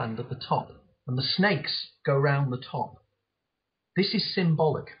pineal gland at the top, and the snakes go round the top. This is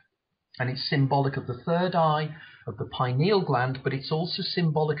symbolic, and it's symbolic of the third eye, of the pineal gland, but it's also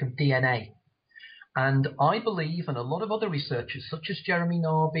symbolic of DNA. And I believe, and a lot of other researchers, such as Jeremy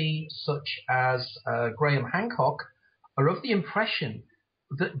Narby, such as Graham Hancock, are of the impression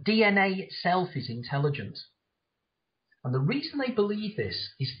that DNA itself is intelligent. And the reason they believe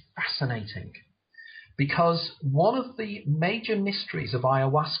this is fascinating, because one of the major mysteries of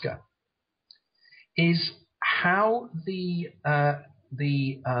ayahuasca is how the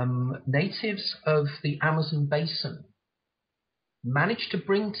natives of the Amazon basin managed to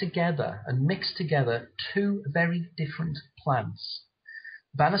bring together and mix together two very different plants,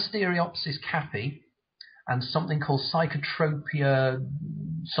 Banisteriopsis caapi and something called Psychotropia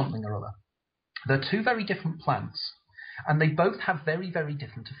something or other. They're two very different plants, and they both have very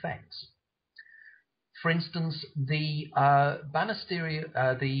different effects. For instance, the Banisteria,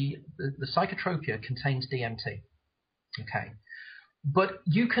 the Psychotropia contains DMT. Okay. But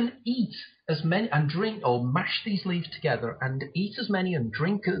you can eat as many and drink, or mash these leaves together and eat as many and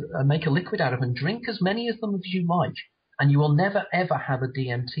drink, make a liquid out of them, and drink as many of them as you like, and you will never ever have a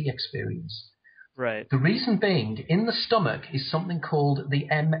DMT experience. Right. The reason being, in the stomach is something called the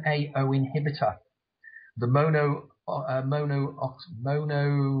MAO inhibitor, the monoamine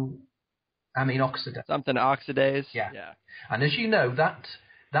oxidase. Something oxidase. Yeah. And as you know, that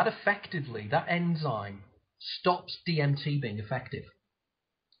effectively, that enzyme stops DMT being effective.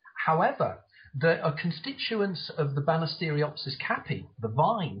 However, there are constituents of the Banisteriopsis caapi, the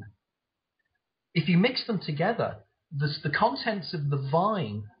vine. If you mix them together, the contents of the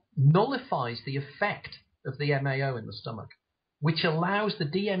vine nullifies the effect of the MAO in the stomach, which allows the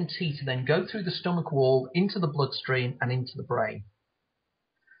DMT to then go through the stomach wall into the bloodstream and into the brain.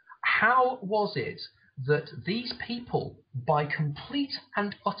 How was it that these people, by complete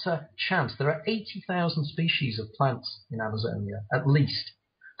and utter chance, there are 80,000 species of plants in Amazonia, at least,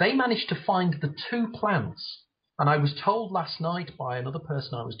 they managed to find the two plants, and I was told last night by another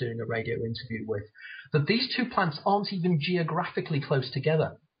person I was doing a radio interview with, that these two plants aren't even geographically close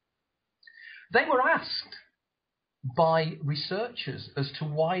together. They were asked by researchers as to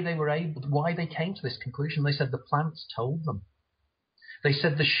why they came to this conclusion. They said the plants told them. They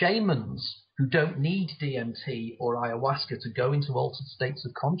said the shamans, who don't need DMT or ayahuasca to go into altered states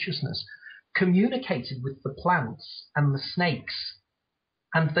of consciousness, communicated with the plants and the snakes,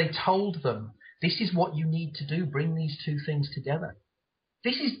 and they told them, this is what you need to do, bring these two things together.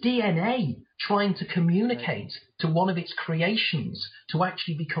 This is DNA trying to communicate to one of its creations to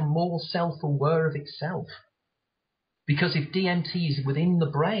actually become more self-aware of itself. Because if DMT is within the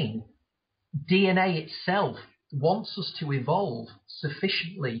brain, DNA itself wants us to evolve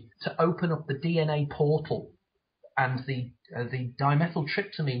sufficiently to open up the DNA portal and the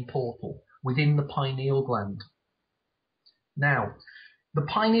dimethyltryptamine portal within the pineal gland. Now, the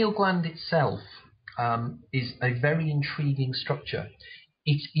pineal gland itself is a very intriguing structure.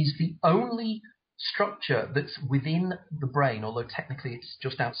 It is the only structure that's within the brain, although technically it's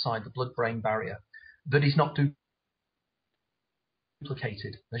just outside the blood-brain barrier, that is not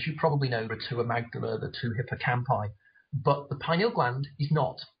duplicated. As you probably know, there are two amygdala, the two hippocampi, but the pineal gland is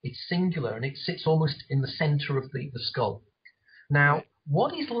not. It's singular, and it sits almost in the center of the skull. Now,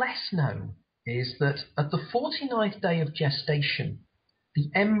 what is less known is that at the 49th day of gestation,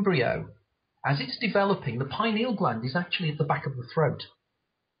 the embryo, as it's developing, the pineal gland is actually at the back of the throat.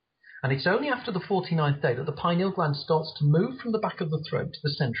 And it's only after the 49th day that the pineal gland starts to move from the back of the throat to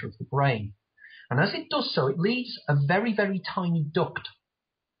the center of the brain. And as it does so, it leaves a very tiny duct.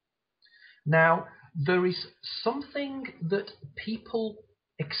 Now, there is something that people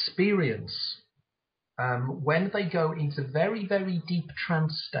experience when they go into very deep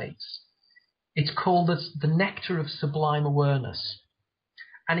trance states. It's called the nectar of sublime awareness.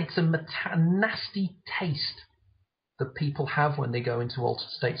 And it's a nasty taste that people have when they go into altered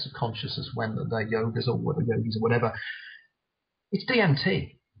states of consciousness, when they're yogis or whatever. It's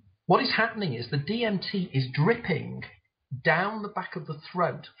DMT. What is happening is the DMT is dripping down the back of the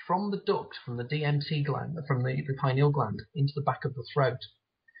throat from the duct, from the DMT gland, from the pineal gland, into the back of the throat.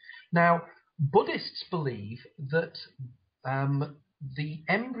 Now, Buddhists believe that the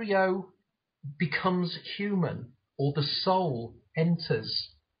embryo becomes human or the soul enters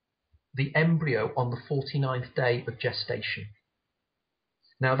the embryo on the 49th day of gestation.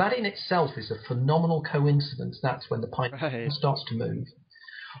 Now, that in itself is a phenomenal coincidence. That's when the pineal starts to move.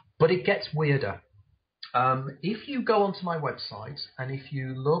 But it gets weirder. If you go onto my website and if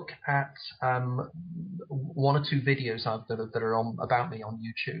you look at one or two videos that are about me on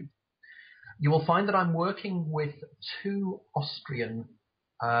YouTube, you will find that I'm working with two Austrian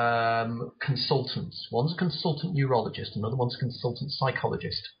consultants. One's a consultant neurologist, another one's a consultant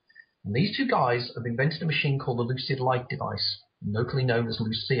psychologist. And these two guys have invented a machine called the lucid light device, locally known as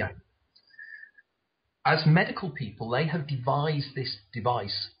Lucia. As medical people, they have devised this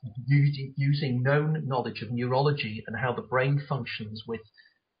device using known knowledge of neurology and how the brain functions with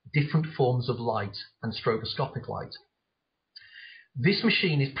different forms of light and stroboscopic light. This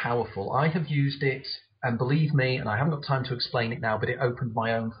machine is powerful. I have used it, and believe me, and I haven't got time to explain it now, but it opened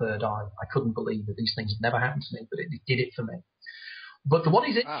my own third eye. I couldn't believe that these things had never happened to me, but it did it for me. But what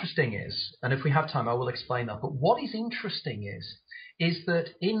is interesting is, and if we have time, I will explain that, but what is interesting is that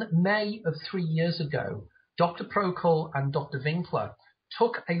in May of 3 years ago, Dr. Prokol and Dr. Winkler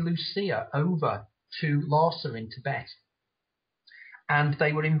took a Lucia over to Lhasa in Tibet. And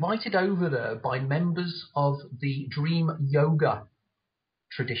they were invited over there by members of the Dream Yoga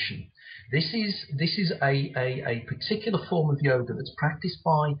tradition. This is a particular form of yoga that's practiced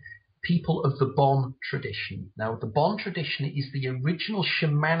by people of the Bon tradition. Now, the Bon tradition is the original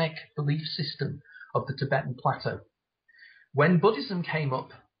shamanic belief system of the Tibetan plateau. When Buddhism came up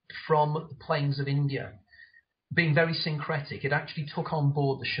from the plains of India, being very syncretic, it actually took on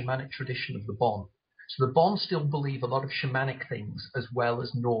board the shamanic tradition of the Bon. So the Bon still believe a lot of shamanic things as well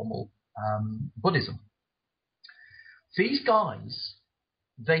as normal Buddhism. These guys,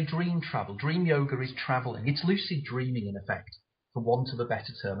 they dream travel. Dream yoga is traveling. It's lucid dreaming, in effect, for want of a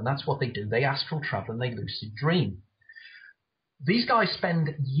better term, and that's what they do. They astral travel and they lucid dream. These guys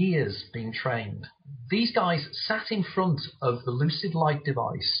spend years being trained. These guys sat in front of the lucid light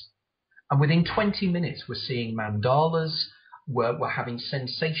device, and within 20 minutes we're seeing mandalas, we're having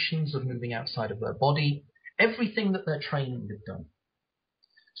sensations of moving outside of their body, everything that their training had done.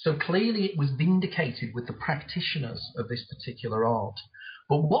 So clearly it was vindicated with the practitioners of this particular art.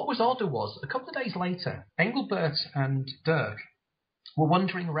 But what was odder was, a couple of days later, Engelbert and Dirk were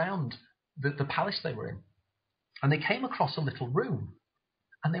wandering around the palace they were in, and they came across a little room,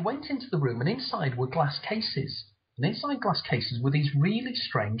 and they went into the room, and inside were glass cases, and inside glass cases were these really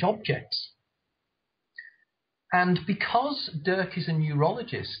strange objects. And because Dirk is a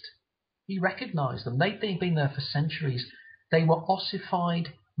neurologist, he recognized them. They'd been there for centuries. They were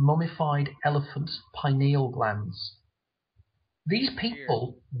ossified, mummified elephants' pineal glands. These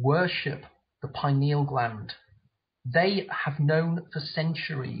people worship the pineal gland. They have known for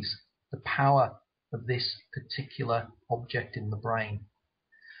centuries the power of this particular object in the brain.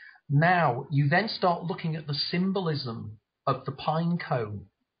 Now, you then start looking at the symbolism of the pine cone.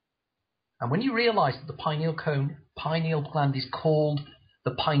 And when you realize that the pineal gland is called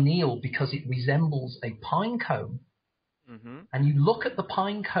the pineal because it resembles a pine cone, and you look at the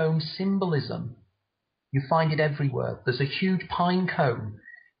pine cone symbolism, you find it everywhere. There's a huge pine cone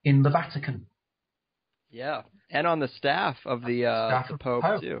in the Vatican. Yeah. And on the staff of the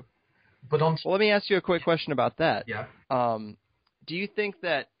Pope, too. But well, let me ask you a quick question about that. Yeah. Do you think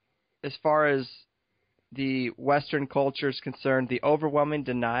that as far as the Western culture is concerned, the overwhelming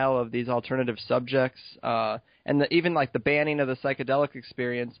denial of these alternative subjects and even like the banning of the psychedelic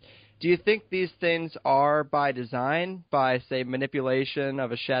experience, do you think these things are by design, by, say, manipulation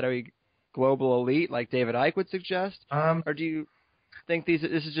of a shadowy global elite like David Icke would suggest? Or do you think this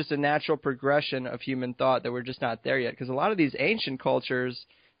is just a natural progression of human thought that we're just not there yet? Because a lot of these ancient cultures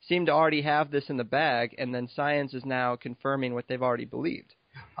seem to already have this in the bag, and then science is now confirming what they've already believed.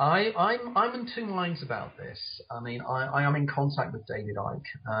 I'm in two minds about this. I mean, I am in contact with David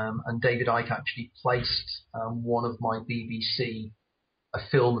Icke, and David Icke actually placed one of my BBC, a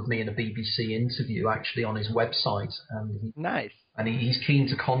film of me in a BBC interview, actually on his website. And nice. And he's keen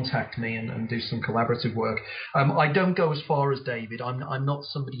to contact me and do some collaborative work. I don't go as far as David. I'm not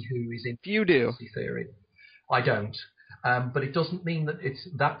somebody who is in conspiracy theory. I don't. But it doesn't mean that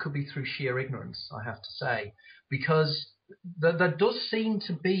that could be through sheer ignorance, I have to say, because there does seem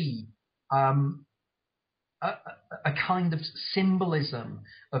to be a kind of symbolism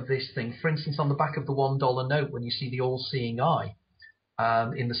of this thing. For instance, on the back of the $1 note, when you see the all-seeing eye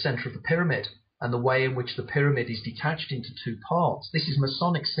in the center of the pyramid, and the way in which the pyramid is detached into two parts, this is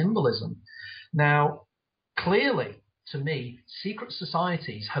Masonic symbolism. Now, clearly, to me, secret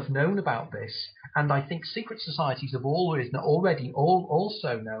societies have known about this, and I think secret societies have already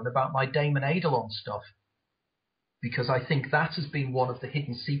also known about my Damon Edelon stuff. because I think that has been one of the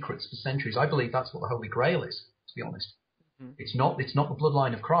hidden secrets for centuries. I believe that's what the Holy Grail is, to be honest. Mm-hmm. It's not the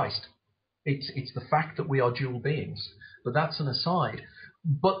bloodline of Christ. It's the fact that we are dual beings. But that's an aside.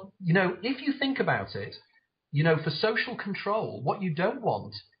 But, if you think about it, for social control, what you don't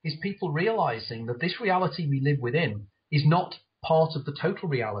want is people realizing that this reality we live within is not part of the total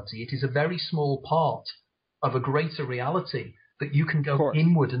reality. It is a very small part of a greater reality that you can go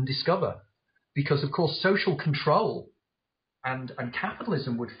inward and discover. Because, of course, social control and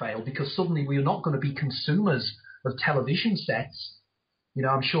capitalism would fail, because suddenly we are not going to be consumers of television sets.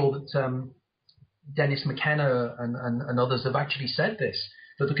 I'm sure that Dennis McKenna and others have actually said this,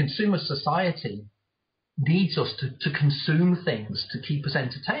 that the consumer society needs us to consume things to keep us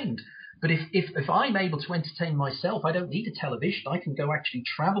entertained. But if I'm able to entertain myself, I don't need a television. I can go actually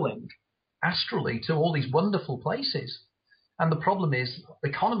traveling astrally to all these wonderful places. And the problem is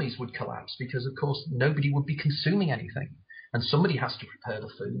economies would collapse because, of course, nobody would be consuming anything. And somebody has to prepare the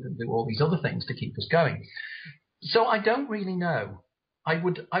food and do all these other things to keep us going. So I don't really know. I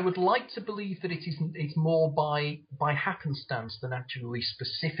would like to believe that it's more by happenstance than actually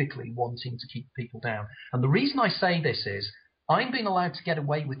specifically wanting to keep people down. And the reason I say this is I'm being allowed to get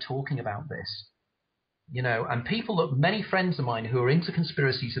away with talking about this. And many friends of mine who are into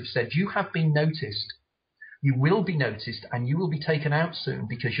conspiracies have said, you have been noticed. You will be noticed and you will be taken out soon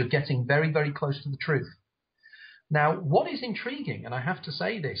because you're getting very, very close to the truth. Now, what is intriguing, and I have to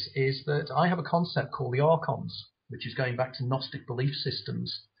say this, is that I have a concept called the archons, which is going back to Gnostic belief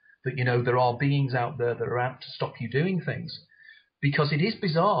systems, that, there are beings out there that are out to stop you doing things. Because it is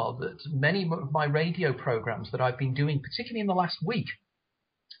bizarre that many of my radio programs that I've been doing, particularly in the last week,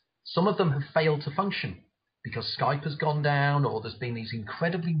 some of them have failed to function because Skype has gone down, or there's been these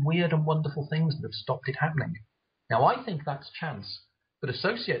incredibly weird and wonderful things that have stopped it happening. Now, I think that's chance, but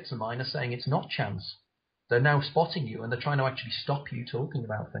associates of mine are saying it's not chance. They're now spotting you, and they're trying to actually stop you talking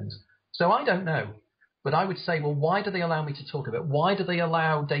about things. So I don't know. But I would say, well, why do they allow me to talk about it? Why do they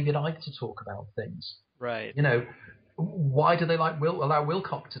allow David Icke to talk about things? Right. Why do they allow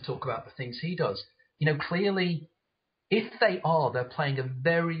Wilcock to talk about the things he does? Clearly, if they are, they're playing a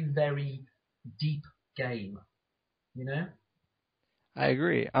very, very deep game. I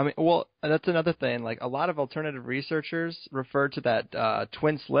agree. I mean, well, that's another thing. Like, a lot of alternative researchers refer to that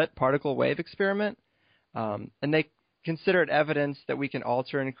twin slit particle wave experiment, and they consider it evidence that we can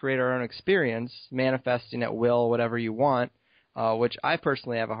alter and create our own experience, manifesting at will whatever you want, which I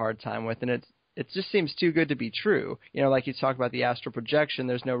personally have a hard time with, and it just seems too good to be true. Like you talk about the astral projection,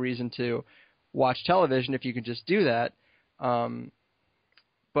 there's no reason to watch television if you can just do that.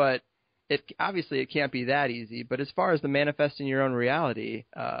 But obviously it can't be that easy. But as far as the manifesting your own reality,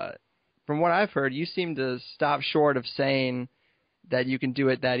 from what I've heard, you seem to stop short of saying that you can do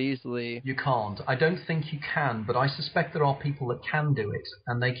it that easily. You can't. I don't think you can, but I suspect there are people that can do it,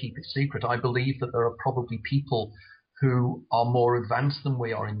 and they keep it secret. I believe that there are probably people who are more advanced than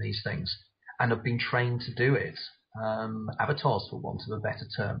we are in these things and have been trained to do it. Avatars, for want of a better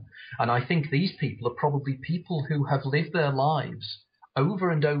term. And I think these people are probably people who have lived their lives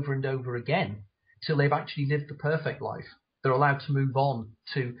over and over and over again till they've actually lived the perfect life. They're allowed to move on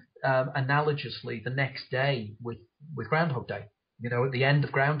to, analogously, the next day with Groundhog Day. At the end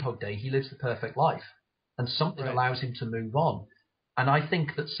of Groundhog Day, he lives the perfect life, and something allows him to move on. And I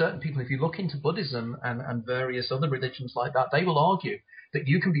think that certain people, if you look into Buddhism and various other religions like that, they will argue that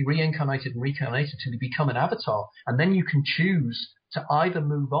you can be reincarnated and reincarnated till you become an avatar, and then you can choose to either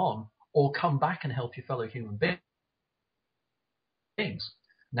move on or come back and help your fellow human beings.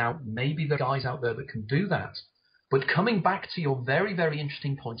 Now, maybe there are guys out there that can do that. But coming back to your very, very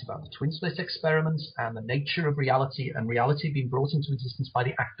interesting point about the twin slit experiments and the nature of reality and reality being brought into existence by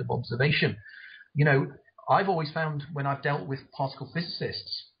the act of observation, I've always found when I've dealt with particle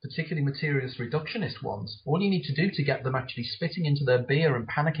physicists, particularly materialist reductionist ones, all you need to do to get them actually spitting into their beer and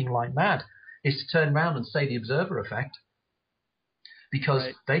panicking like mad is to turn around and say the observer effect.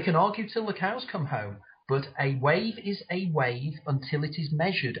 Because they can argue till the cows come home, but a wave is a wave until it is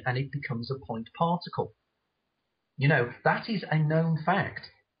measured and it becomes a point particle. That is a known fact.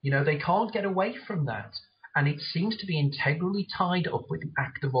 They can't get away from that. And it seems to be integrally tied up with the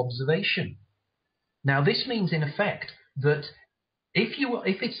act of observation. Now, this means, in effect, that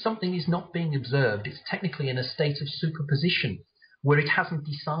if it's something is not being observed, it's technically in a state of superposition where it hasn't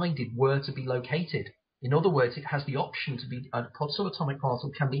decided where to be located. In other words, it has the option to be a subatomic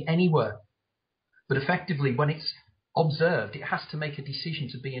particle can be anywhere. But effectively, when it's observed, it has to make a decision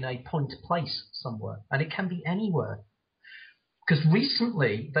to be in a point place somewhere, and it can be anywhere. Because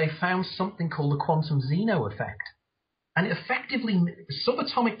recently they found something called the quantum Zeno effect, and effectively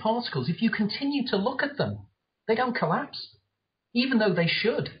subatomic particles, if you continue to look at them, They don't collapse, even though they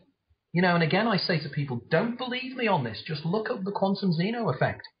should. And again, I say to people, don't believe me on this. Just look up the quantum Zeno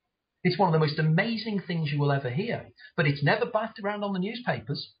effect. It's one of the most amazing things you will ever hear. But it's never batted around on the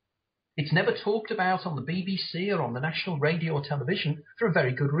newspapers. It's never talked about on the BBC or on the national radio or television for a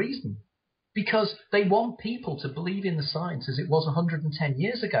very good reason. Because they want people to believe in the science as it was 110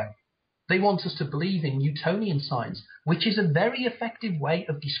 years ago. They want us to believe in Newtonian science, which is a very effective way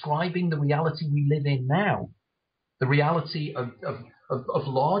of describing the reality we live in now. The reality of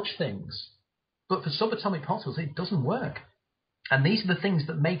large things. But for subatomic particles, it doesn't work. And these are the things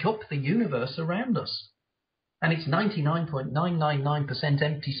that make up the universe around us. And it's 99.999%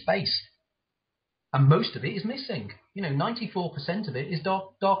 empty space. And most of it is missing. 94% of it is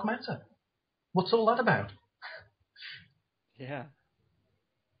dark matter. What's all that about? Yeah.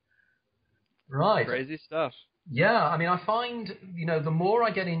 Right. Crazy stuff. Yeah, I find, the more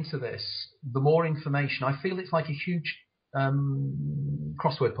I get into this, the more information. I feel it's like a huge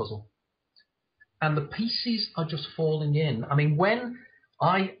crossword puzzle. And the pieces are just falling in. When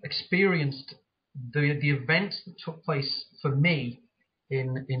I experienced the events that took place for me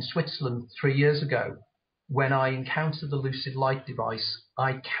in Switzerland 3 years ago, when I encountered the lucid light device,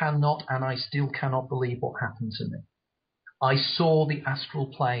 I cannot and I still cannot believe what happened to me. I saw the astral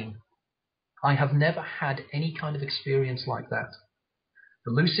plane. I have never had any kind of experience like that.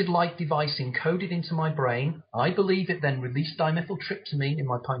 The lucid light device encoded into my brain. I believe it then released dimethyltryptamine in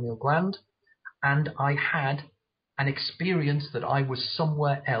my pineal gland, and I had an experience that I was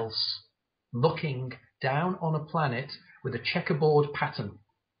somewhere else, looking down on a planet with a checkerboard pattern.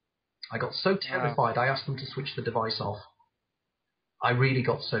 I got so terrified, I asked them to switch the device off. I really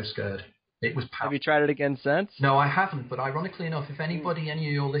got so scared. It was powerful. Have you tried it again since? No, I haven't, but ironically enough, if any of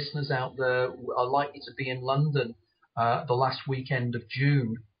your listeners out there are likely to be in London the last weekend of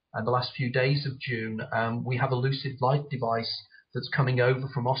June and the last few days of June, we have a lucid light device that's coming over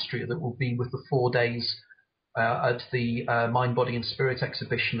from Austria that will be with the 4 days at the Mind, Body and Spirit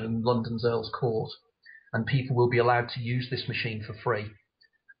exhibition in London's Earl's Court. And people will be allowed to use this machine for free.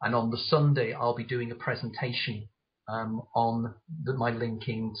 And on the Sunday, I'll be doing a presentation on my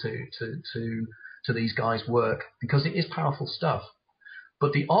linking to these guys' work, because it is powerful stuff.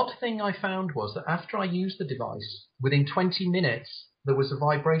 But the odd thing I found was that after I used the device, within 20 minutes, there was a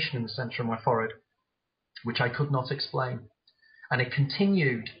vibration in the center of my forehead, which I could not explain. And it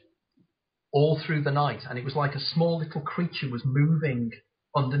continued all through the night. And it was like a small little creature was moving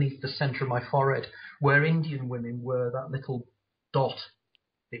underneath the center of my forehead, where Indian women were that little dot.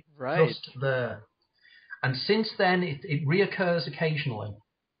 It was just there. And since then, it reoccurs occasionally.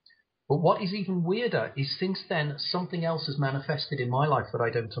 But what is even weirder is since then, something else has manifested in my life that I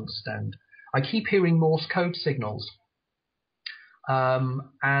don't understand. I keep hearing Morse code signals.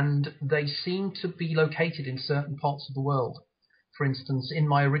 And they seem to be located in certain parts of the world. For instance, in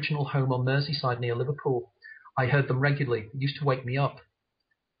my original home on Merseyside near Liverpool, I heard them regularly. It used to wake me up.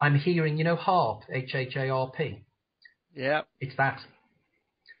 I'm hearing, HARP, H-H-A-R-P. Yeah. It's that.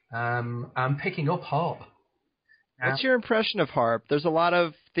 I'm picking up HARP. What's your impression of HARP? There's a lot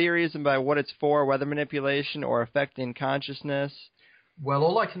of theories about what it's for, whether manipulation or affecting consciousness. Well,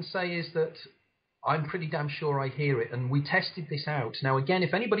 all I can say is that I'm pretty damn sure I hear it, and we tested this out. Now, again,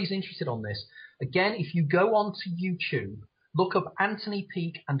 if anybody's interested on this, again, if you go onto YouTube, look up Anthony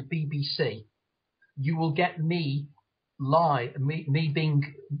Peake and BBC, you will get me live, me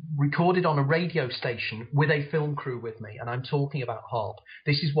being recorded on a radio station with a film crew with me, and I'm talking about HARP.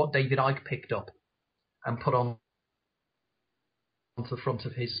 This is what David Icke picked up and put on the front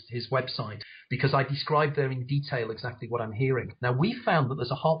of his website, because I described there in detail exactly what I'm hearing. Now, we found that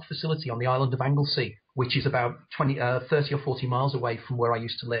there's a HARP facility on the island of Anglesey, which is about 30 or 40 miles away from where I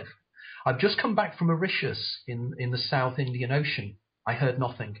used to live. I've just come back from Mauritius in the South Indian Ocean. I heard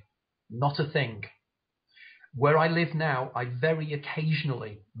nothing, not a thing. Where I live now, I very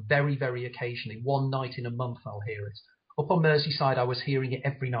occasionally, very, very occasionally, one night in a month, I'll hear it. Up on Merseyside, I was hearing it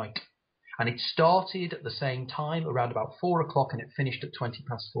every night. And it started at the same time, around about 4 o'clock, and it finished at 20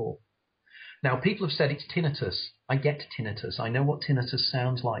 past 4. Now, people have said it's tinnitus. I get tinnitus. I know what tinnitus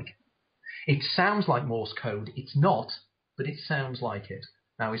sounds like. It sounds like Morse code. It's not, but it sounds like it.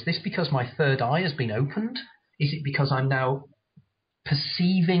 Now, is this because my third eye has been opened? Is it because I'm now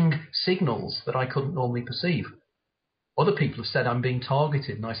perceiving signals that I couldn't normally perceive? Other people have said I'm being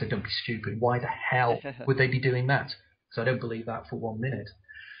targeted, and I said, don't be stupid. Why the hell would they be doing that? Because I don't believe that for 1 minute.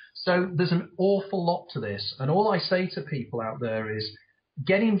 So there's an awful lot to this, and all I say to people out there is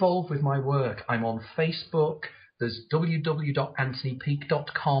get involved with my work. I'm on Facebook. There's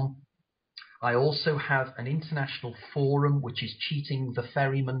www.anthonypeake.com. I also have an international forum, which is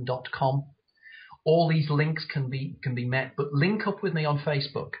cheatingtheferryman.com. All these links can be met, but link up with me on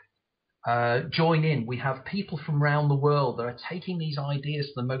Facebook. Join in. We have people from around the world that are taking these ideas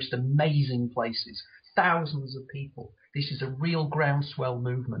to the most amazing places. Thousands of people. This is a real groundswell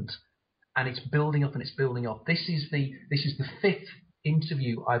movement, and it's building up and it's building up. This is the 5th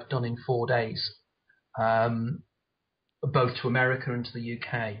interview I've done in 4 days, both to America and to the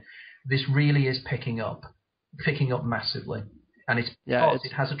UK. This really is picking up massively, and it's because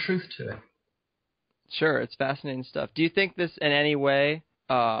it has a truth to it. Sure, it's fascinating stuff. Do you think this in any way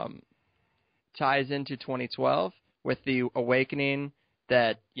ties into 2012 with the awakening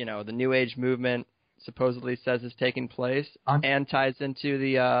that, you know, the New Age movement supposedly says is taking place, and ties into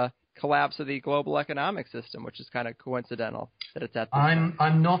the collapse of the global economic system, which is kind of coincidental that it's at this time?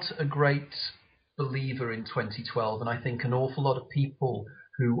 I'm not a great believer in 2012, and I think an awful lot of people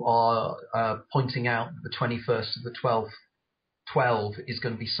who are pointing out the 21st of the 12th, 12 is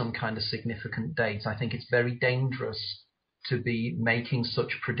going to be some kind of significant date. I think it's very dangerous to be making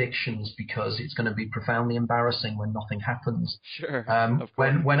such predictions because it's going to be profoundly embarrassing when nothing happens. Sure.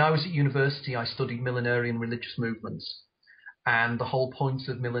 When I was at university, I studied millenarian religious movements. And the whole point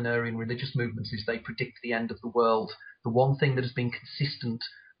of millenarian religious movements is they predict the end of the world. The one thing that has been consistent,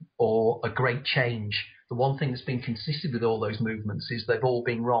 or a great change, the one thing that's been consistent with all those movements is they've all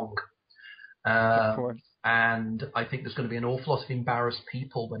been wrong. Of course. And I think there's going to be an awful lot of embarrassed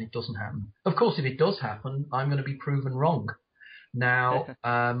people when it doesn't happen. Of course, if it does happen, I'm going to be proven wrong. Now,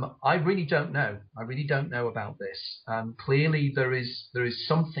 I really don't know. I really don't know about this. Clearly, there is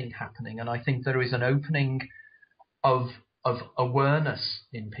something happening, and I think there is an opening of awareness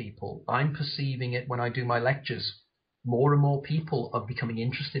in people. I'm perceiving it when I do my lectures. More and more people are becoming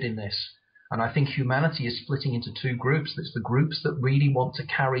interested in this. And I think humanity is splitting into two groups. There's the groups that really want to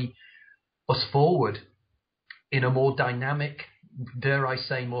carry us forward in a more dynamic, dare I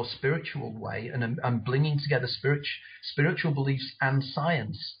say, more spiritual way, and bringing together spiritual beliefs and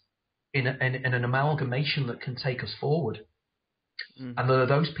science in an amalgamation that can take us forward. Mm-hmm. And there are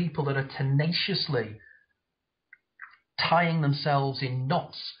those people that are tenaciously tying themselves in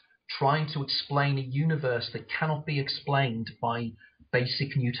knots, trying to explain a universe that cannot be explained by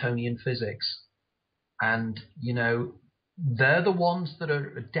basic Newtonian physics. And, you know, they're the ones that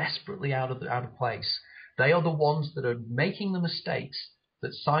are desperately out of place. They are the ones that are making the mistakes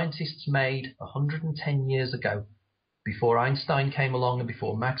that scientists made 110 years ago, before Einstein came along and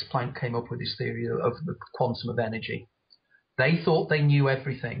before Max Planck came up with his theory of the quantum of energy. They thought they knew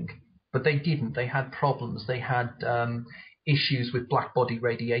everything, but they didn't. They had problems. They had issues with black body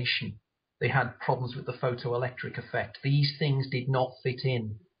radiation. They had problems with the photoelectric effect. These things did not fit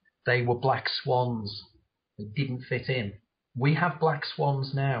in. They were black swans. They didn't fit in. We have black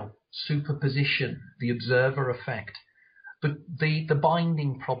swans now. Superposition, the observer effect, the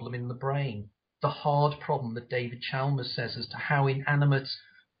binding problem in the brain, the hard problem that David Chalmers says as to how inanimate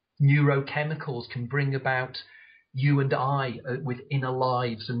neurochemicals can bring about you and I with inner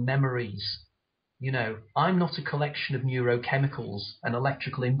lives and memories. You know, I'm not a collection of neurochemicals and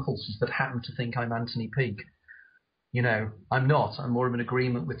electrical impulses that happen to think I'm Anthony Peake. You know, I'm not. I'm more of an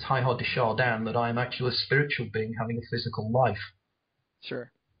agreement with Teilhard de Chardin that I am actually a spiritual being having a physical life.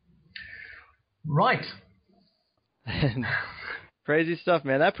 Sure. Right. Crazy stuff,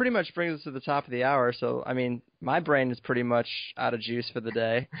 man. That pretty much brings us to the top of the hour. So, I mean, my brain is pretty much out of juice for the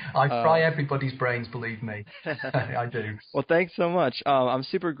day. I fry everybody's brains, believe me. I do. Well, thanks so much. I'm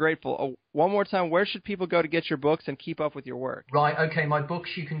super grateful. One more time, where should people go to get your books and keep up with your work? Right, okay, my books,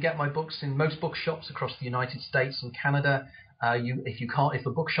 you can get my books in most bookshops across the United States and Canada. If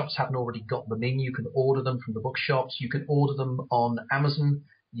the bookshops haven't already got them in, you can order them from the bookshops. You can order them on Amazon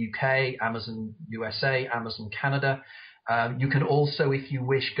UK, Amazon USA, Amazon Canada. You can also, if you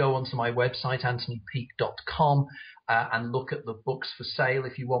wish, go onto my website, anthonypeake.com, and look at the books for sale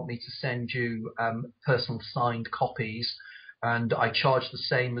if you want me to send you personal signed copies. And I charge the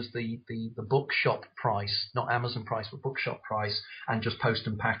same as the bookshop price, not Amazon price, but bookshop price, and just post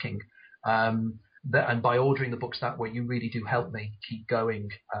and packing. And by ordering the books that way, you really do help me keep going.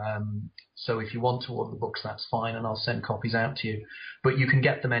 So if you want to order the books, that's fine, and I'll send copies out to you. But you can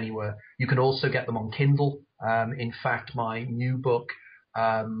get them anywhere. You can also get them on Kindle. In fact, my new book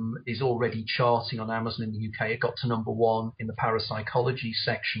is already charting on Amazon in the UK. It got to #1 in the parapsychology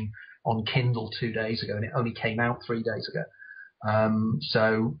section on Kindle 2 days ago, and it only came out 3 days ago.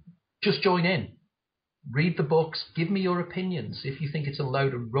 So just join in. Read the books. Give me your opinions. If you think it's a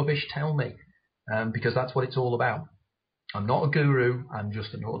load of rubbish, tell me. Because that's what it's all about. I'm not a guru. I'm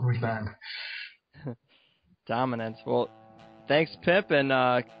just an ordinary man. Dominance. Well, Thanks, Pimp,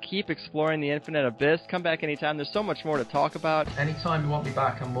 and keep exploring the infinite abyss. Come back anytime. There's so much more to talk about. Anytime you want me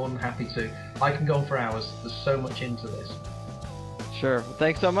back, I'm more than happy to. I can go on for hours. There's so much into this. Sure. Well,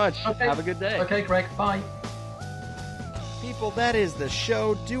 thanks so much. Okay. Have a good day. Okay, Greg. Bye. People, that is the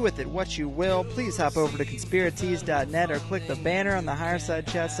show. Do with it what you will. Please hop over to conspiratees.net or click the banner on the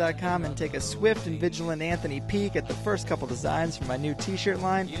HighersideChats.com and take a swift and vigilant Anthony Peake at the first couple designs for my new t-shirt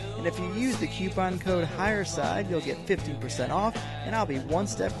line. And if you use the coupon code Higherside, you'll get 15% off, and I'll be one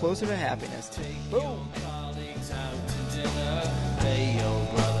step closer to happiness. Boom!